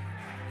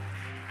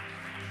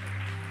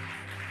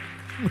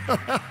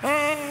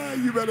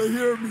 You better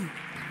hear me.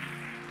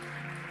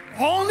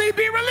 Only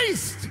be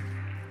released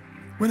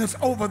when it's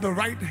over the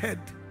right head.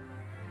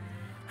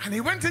 And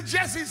he went to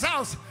Jesse's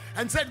house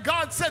and said,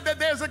 God said that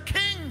there's a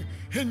king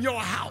in your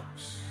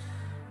house.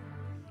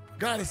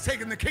 God has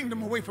taken the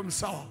kingdom away from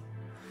Saul,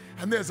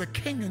 and there's a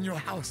king in your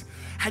house.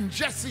 And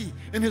Jesse,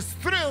 in his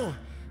thrill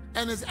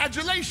and his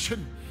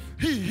adulation,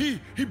 he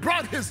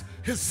brought his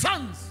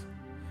sons,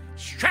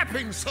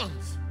 strapping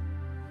sons,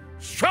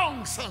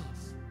 strong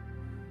sons,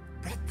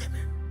 brought them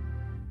in.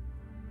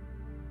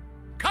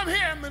 Come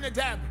here,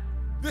 Amminadab.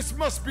 This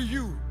must be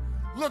you.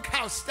 Look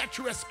how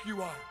statuesque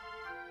you are.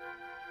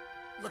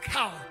 Look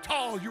how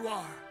tall you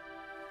are.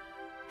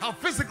 How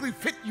physically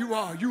fit you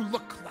are. You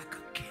look like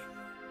a king.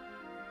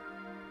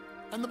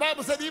 And the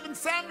Bible said even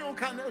Samuel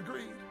kind of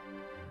agreed.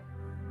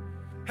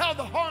 Held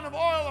the horn of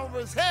oil over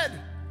his head.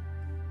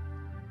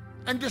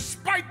 And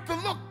despite the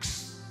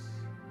looks,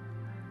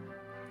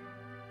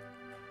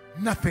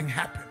 nothing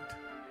happened.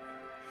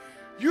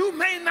 You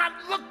may not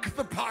look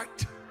the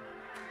part.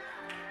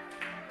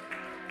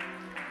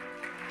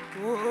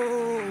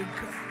 Oh,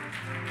 God.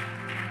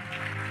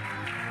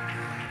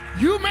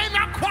 You may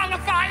not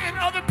qualify in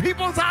other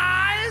people's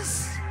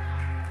eyes.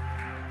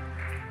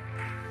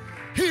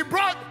 He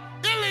brought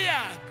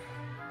Eliab,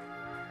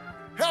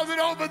 held it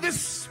over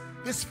this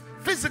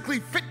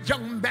physically fit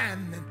young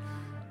man. And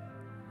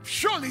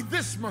surely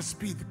this must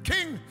be the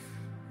king.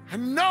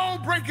 And no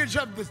breakage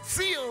of the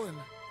seal.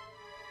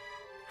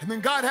 And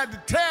then God had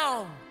to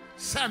tell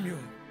Samuel,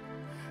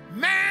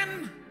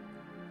 man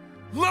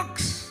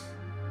looks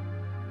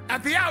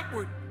at the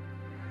outward,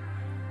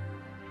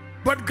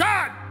 but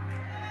God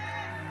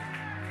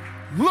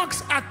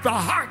looks at the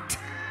heart.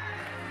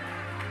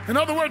 In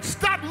other words,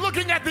 stop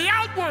looking at the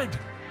outward.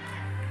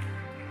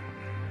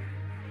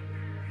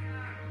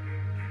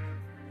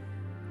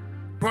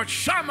 Brought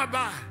Shammah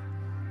by.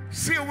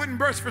 Seal wouldn't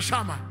burst for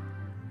Shammah.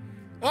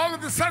 All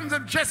of the sons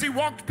of Jesse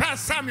walked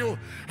past Samuel,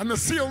 and the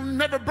seal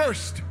never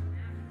burst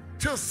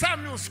till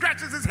Samuel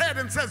scratches his head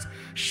and says,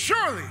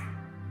 surely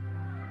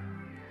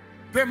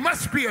there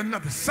must be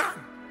another son.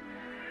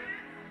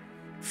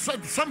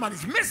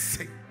 Somebody's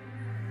missing.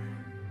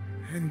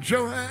 And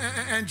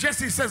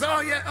Jesse says, oh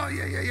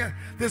yeah.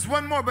 There's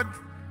one more, but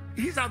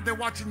he's out there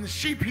watching the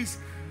sheep. He's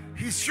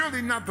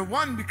surely not the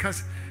one,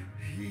 because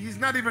he's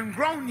not even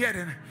grown yet,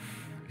 and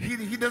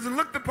he doesn't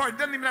look the part. He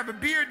doesn't even have a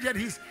beard yet.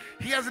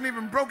 He hasn't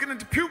even broken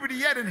into puberty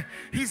yet, and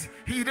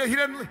he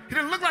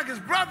doesn't look like his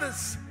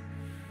brothers.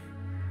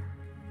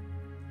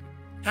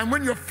 And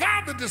when your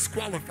father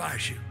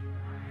disqualifies you,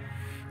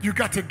 you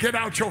got to get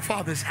out your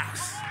father's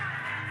house.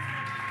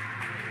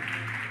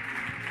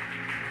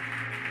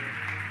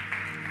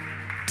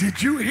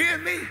 Did you hear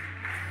me?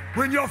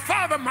 When your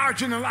father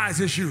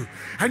marginalizes you,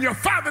 and your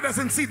father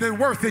doesn't see the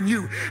worth in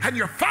you, and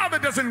your father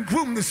doesn't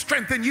groom the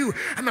strength in you,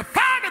 and the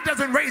father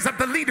doesn't raise up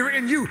the leader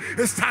in you,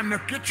 it's time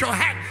to get your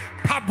hat.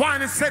 Pop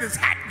Wine has said it's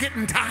hat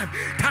getting time.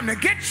 Time to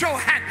get your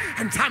hat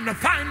and time to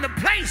find the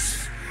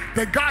place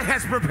that God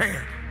has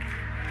prepared.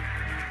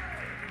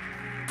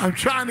 I'm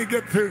trying to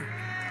get through.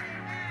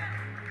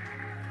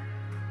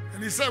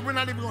 And he said, we're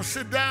not even going to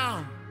sit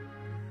down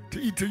to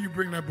eat till you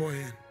bring that boy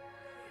in.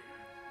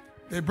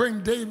 They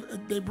bring Dave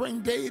in. They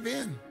bring Dave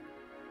in.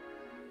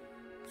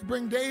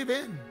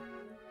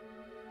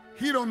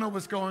 He don't know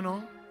what's going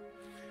on.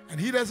 And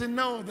he doesn't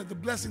know that the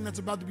blessing that's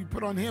about to be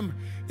put on him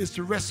is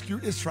to rescue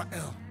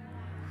Israel.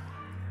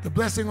 The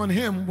blessing on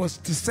him was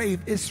to save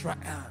Israel.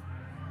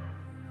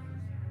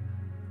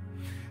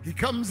 He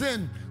comes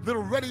in,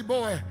 little ruddy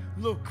boy,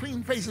 little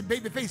clean-faced,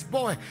 baby-faced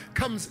boy,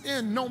 comes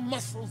in, no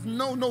muscles,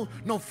 no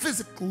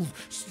physical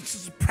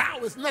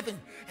prowess, nothing.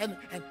 And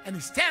he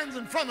stands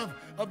in front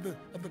of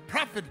the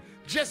prophet.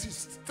 Jesse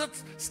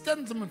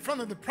stands him in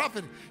front of the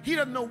prophet. He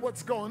doesn't know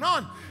what's going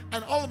on.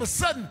 And all of a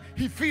sudden,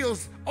 he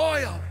feels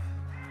oil.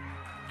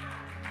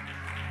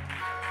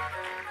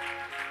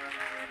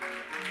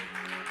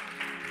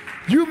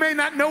 You may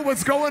not know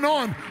what's going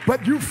on,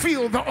 but you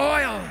feel the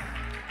oil.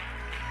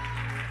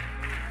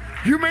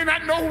 You may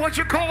not know what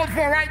you're called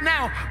for right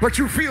now, but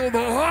you feel the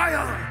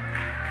oil.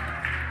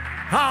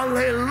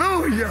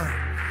 Hallelujah.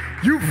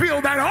 You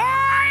feel that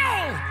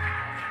oil.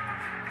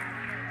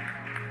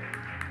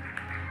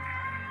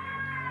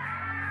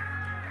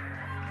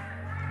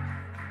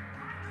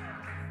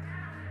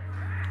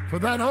 For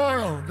that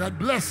oil, that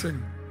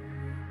blessing,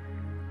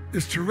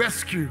 is to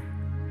rescue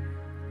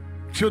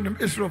children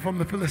of Israel from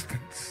the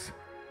Philistines.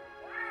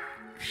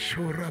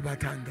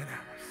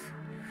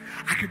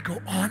 I could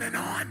go on and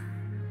on.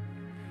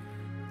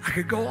 I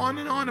could go on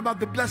and on about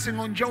the blessing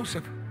on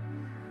Joseph.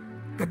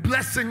 The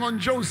blessing on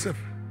Joseph.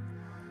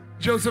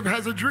 Joseph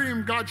has a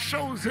dream. God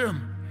shows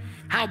him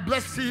how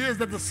blessed he is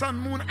that the sun,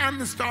 moon, and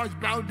the stars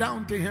bow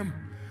down to him.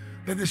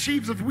 That the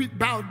sheaves of wheat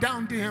bow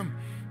down to him.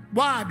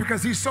 Why?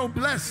 Because he's so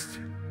blessed.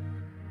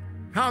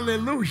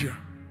 Hallelujah.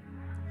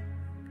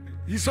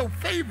 He's so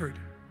favored.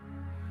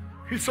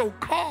 He's so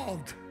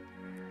called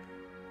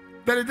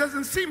that it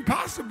doesn't seem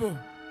possible.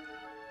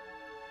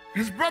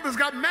 His brothers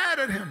got mad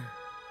at him.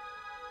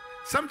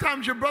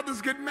 Sometimes your brothers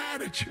get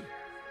mad at you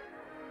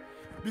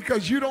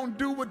because you don't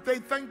do what they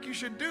think you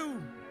should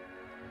do.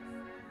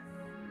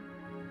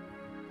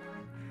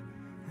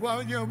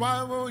 Well, you know,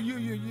 why? Well,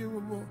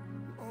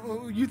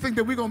 you think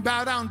that we're gonna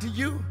bow down to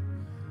you?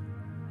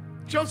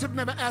 Joseph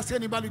never asked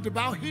anybody to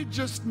bow. He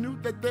just knew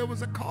that there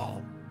was a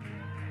call.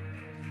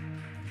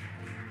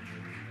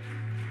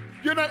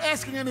 You're not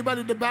asking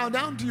anybody to bow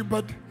down to you,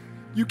 but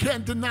you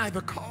can't deny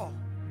the call.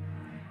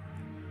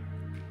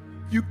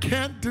 You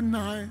can't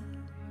deny.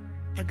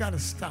 I gotta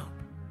stop.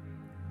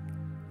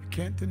 You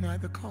can't deny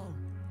the call.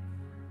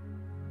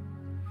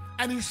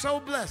 And he's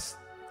so blessed.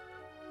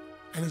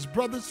 And his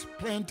brothers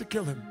plan to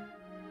kill him.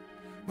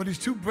 But he's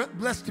too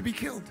blessed to be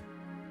killed.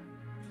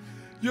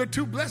 You're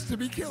too blessed to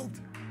be killed.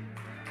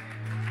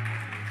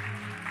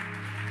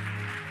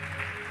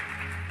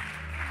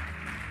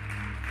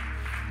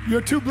 You're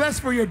too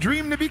blessed for your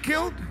dream to be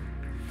killed.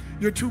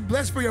 You're too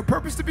blessed for your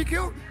purpose to be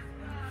killed.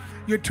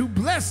 You're too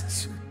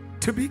blessed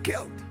to be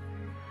killed.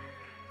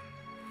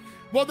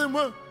 Well,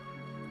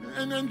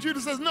 and then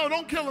Judah says, no,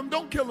 don't kill him,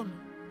 don't kill him.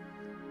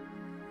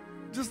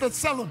 Just let's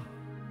sell him.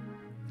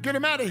 Get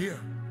him out of here.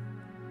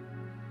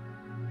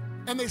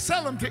 And they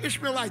sell him to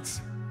Ishmaelites.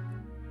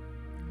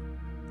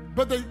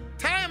 But they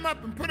tie him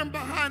up and put him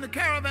behind the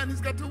caravan.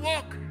 He's got to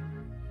walk.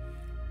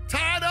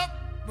 Tied up,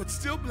 but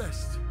still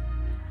blessed.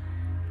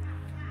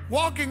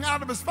 Walking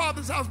out of his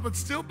father's house, but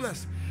still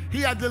blessed.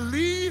 He had to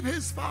leave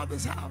his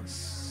father's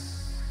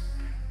house.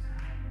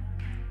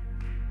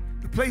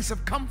 The place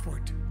of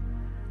comfort.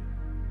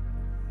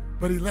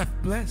 But he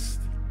left blessed.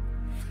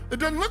 It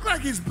doesn't look like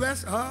he's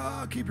blessed.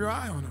 Oh, keep your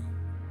eye on him.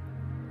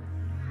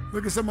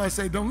 Look at somebody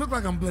say, don't look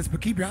like I'm blessed,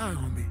 but keep your eye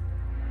on me.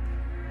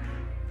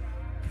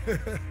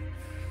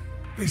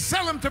 They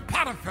sell him to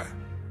Potiphar.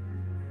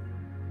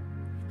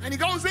 And he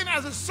goes in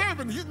as a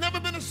servant. He's never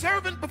been a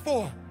servant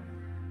before.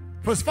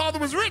 For his father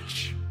was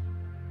rich.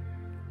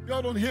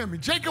 Y'all don't hear me.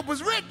 Jacob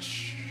was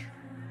rich.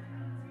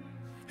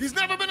 He's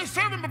never been a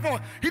servant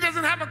before. He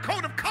doesn't have a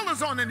coat of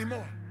colors on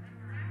anymore.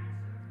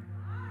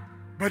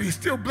 But he's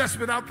still blessed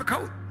without the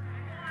coat.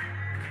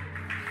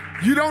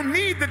 You don't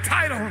need the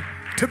title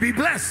to be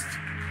blessed.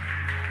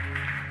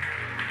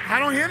 I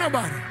don't hear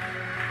nobody.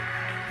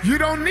 You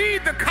don't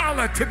need the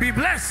collar to be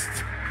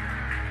blessed.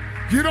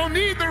 You don't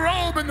need the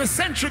robe and the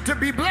censer to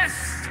be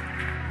blessed.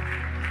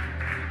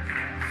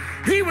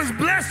 He was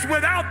blessed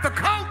without the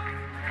coat.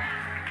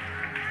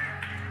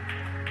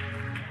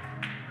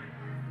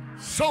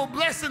 So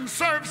blessed and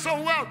served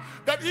so well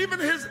that even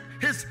his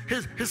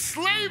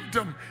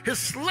slavedom,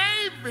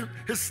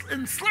 his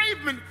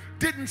enslavement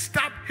didn't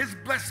stop his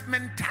blessed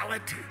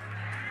mentality.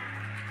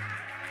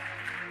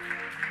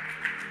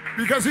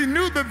 Because he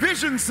knew the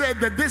vision said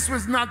that this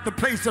was not the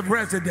place of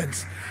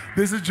residence.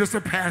 This is just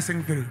a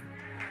passing through.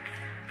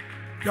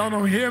 Y'all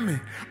don't hear me.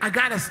 I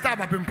got to stop.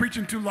 I've been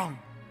preaching too long.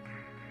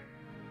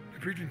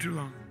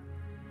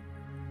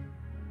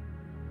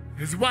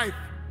 His wife,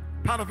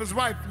 Potiphar's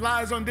wife,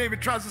 lies on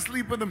David, tries to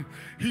sleep with him.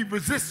 He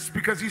resists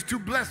because he's too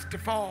blessed to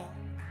fall.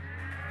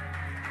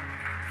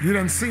 You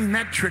done seen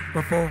that trick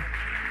before.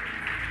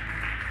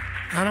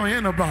 I don't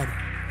hear nobody.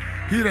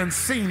 You done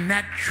seen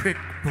that trick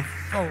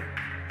before.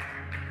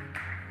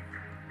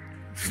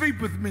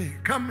 Sleep with me.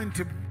 Come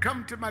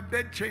to my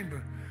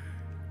bedchamber.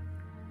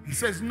 He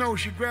says no.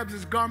 She grabs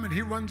his garment.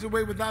 He runs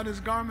away without his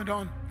garment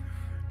on.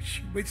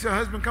 She waits till her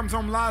husband comes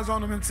home, lies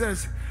on him, and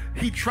says,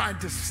 he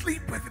tried to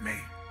sleep with me.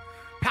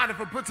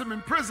 Potiphar puts him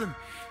in prison.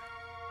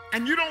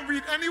 And you don't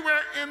read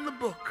anywhere in the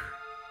book.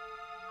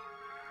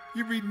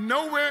 You read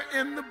nowhere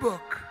in the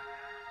book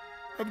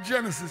of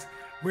Genesis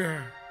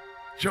where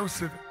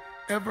Joseph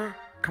ever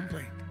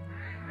complained.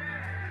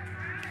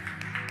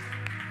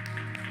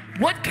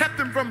 What kept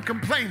him from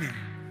complaining?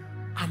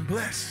 I'm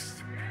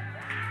blessed.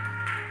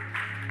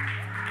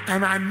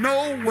 And I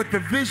know what the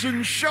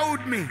vision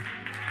showed me.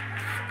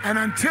 And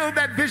until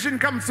that vision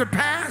comes to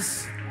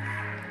pass,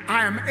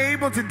 I am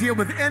able to deal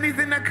with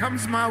anything that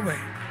comes my way.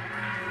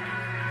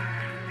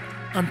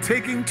 I'm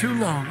taking too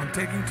long.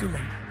 Taking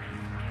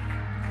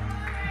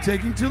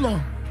too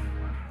long.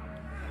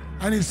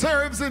 And he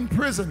serves in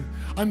prison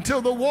until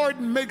the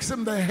warden makes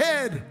him the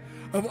head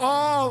of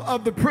all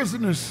of the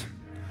prisoners,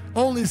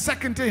 only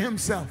second to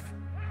himself.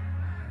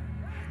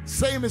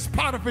 Same as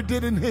Potiphar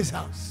did in his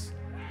house.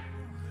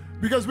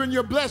 Because when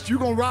you're blessed, you're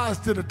going to rise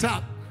to the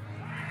top.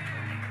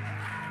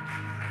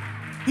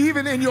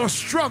 Even in your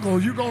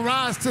struggle, you're going to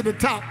rise to the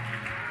top.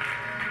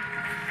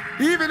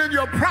 Even in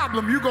your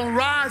problem, you're going to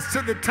rise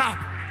to the top.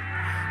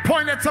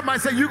 Point at somebody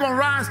and say, you're going to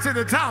rise to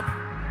the top.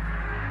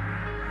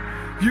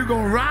 You're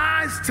going to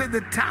rise to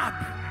the top.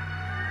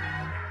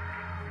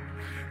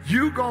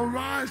 You're going to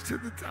rise to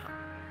the top.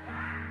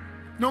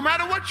 No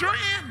matter what you're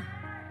in.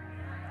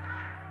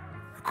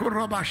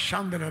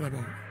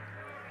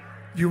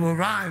 You will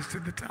rise to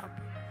the top.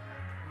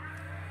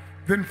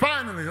 Then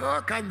finally,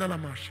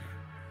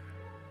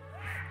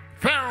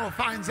 Pharaoh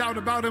finds out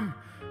about him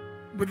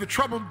with a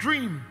troubled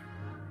dream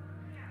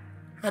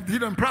after he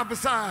done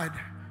prophesied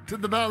to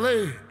the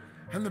valet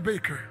and the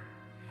baker.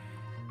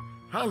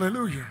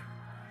 Hallelujah.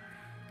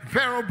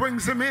 Pharaoh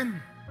brings him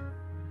in.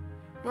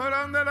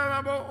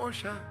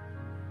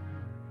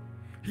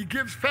 He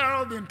gives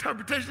Pharaoh the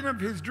interpretation of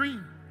his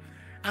dream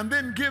and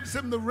then gives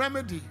him the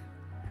remedy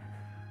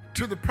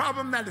to the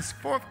problem that is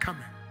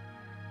forthcoming.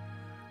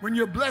 When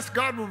you're blessed,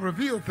 God will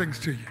reveal things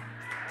to you.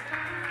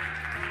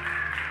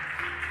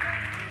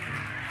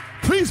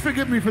 Please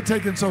forgive me for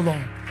taking so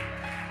long.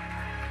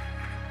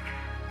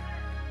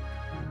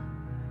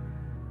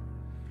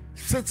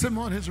 Sets him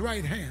on his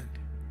right hand.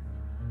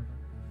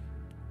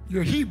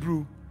 You're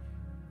Hebrew,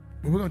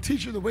 but we're going to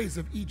teach you the ways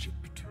of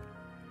Egypt.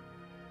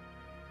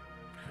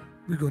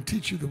 We're going to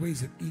teach you the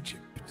ways of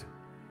Egypt.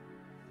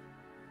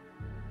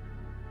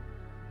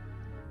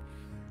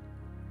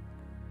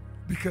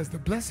 Because the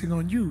blessing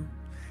on you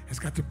has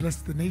got to bless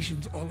the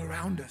nations all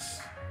around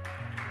us.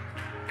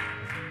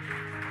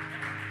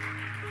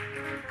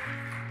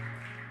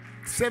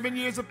 7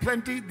 years of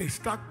plenty, they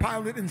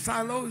stockpile it in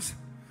silos.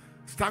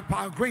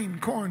 Stockpile grain,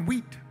 corn,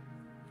 wheat.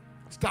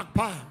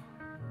 Stockpile.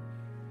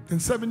 Then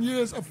 7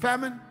 years of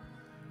famine,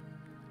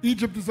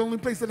 Egypt is the only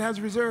place that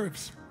has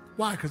reserves.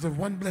 Why? Because of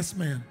one blessed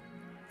man.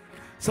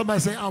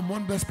 Somebody say, I'm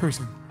one blessed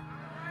person.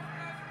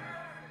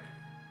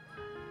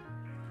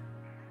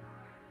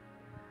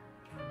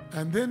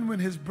 And then when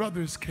his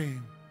brothers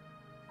came,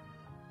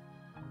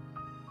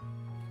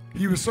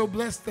 he was so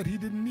blessed that he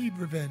didn't need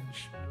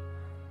revenge.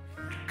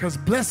 Because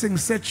blessing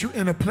sets you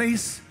in a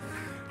place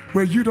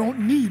where you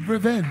don't need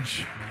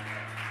revenge.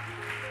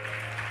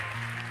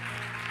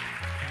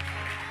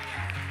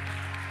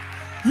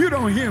 You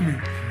don't hear me.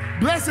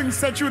 Blessing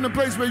sets you in a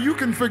place where you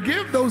can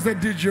forgive those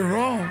that did you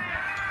wrong.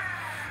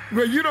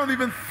 Where you don't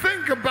even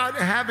think about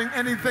having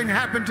anything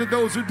happen to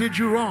those who did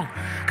you wrong.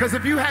 Because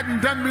if you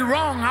hadn't done me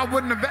wrong, I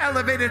wouldn't have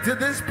elevated to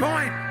this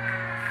point.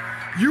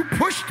 You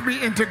pushed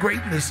me into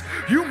greatness.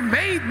 You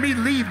made me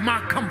leave my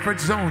comfort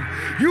zone.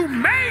 You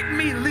made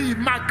me leave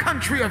my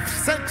country of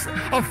sex,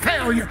 of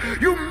failure.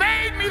 You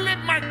made me live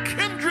my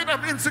kindred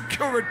of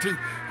insecurity.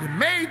 You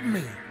made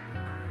me.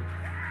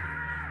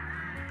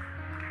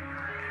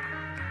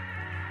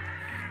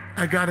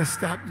 I gotta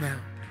stop now.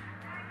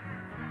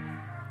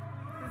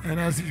 And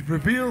as he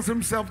reveals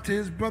himself to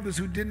his brothers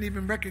who didn't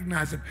even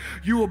recognize him,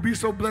 you will be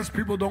so blessed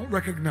people don't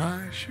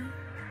recognize you.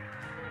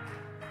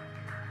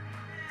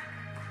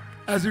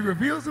 As he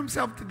reveals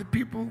himself to the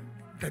people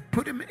that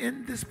put him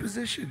in this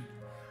position,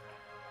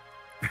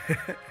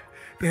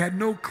 they had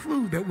no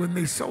clue that when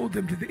they sold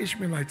him to the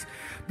Ishmaelites,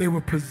 they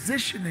were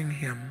positioning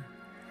him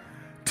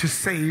to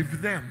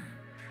save them.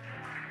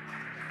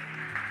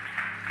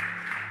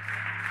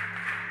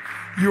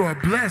 You are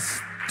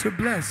blessed to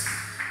bless.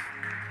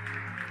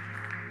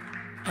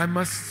 I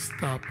must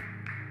stop.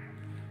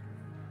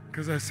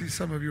 because I see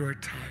some of you are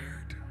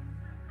tired.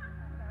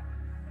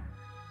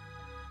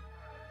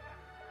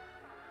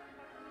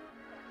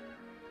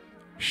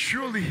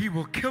 Surely he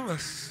will kill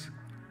us.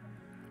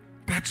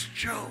 That's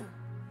Joe.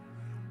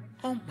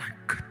 Oh my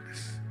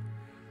goodness.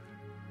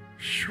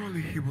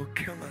 Surely he will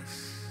kill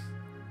us.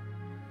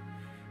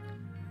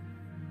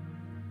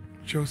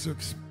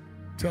 Joseph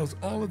tells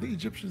all of the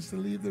Egyptians to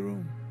leave the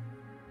room.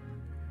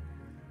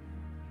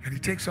 And he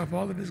takes off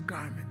all of his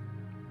garment,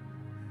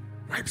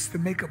 wipes the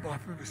makeup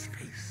off of his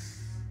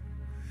face,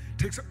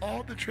 takes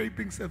all the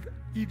trappings of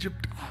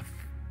Egypt off.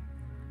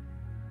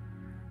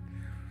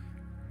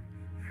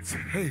 And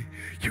said, hey,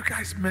 you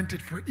guys meant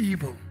it for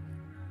evil,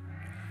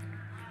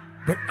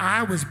 but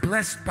I was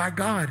blessed by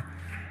God,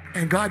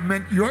 and God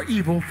meant your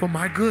evil for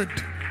my good.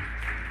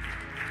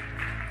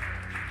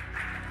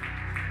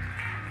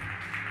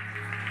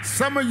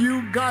 Some of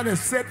you, God has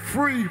set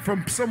free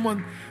from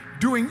someone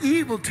doing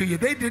evil to you.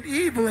 They did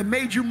evil and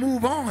made you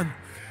move on.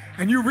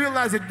 And you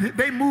realize that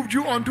they moved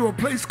you onto a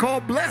place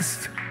called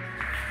blessed.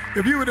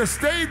 If you would have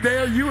stayed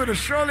there, you would have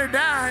surely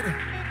died.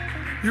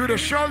 You would have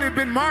surely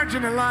been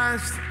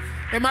marginalized.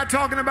 Am I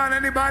talking about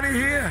anybody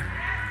here?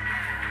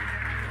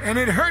 And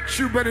it hurt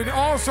you, but it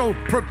also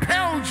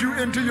propelled you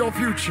into your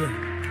future.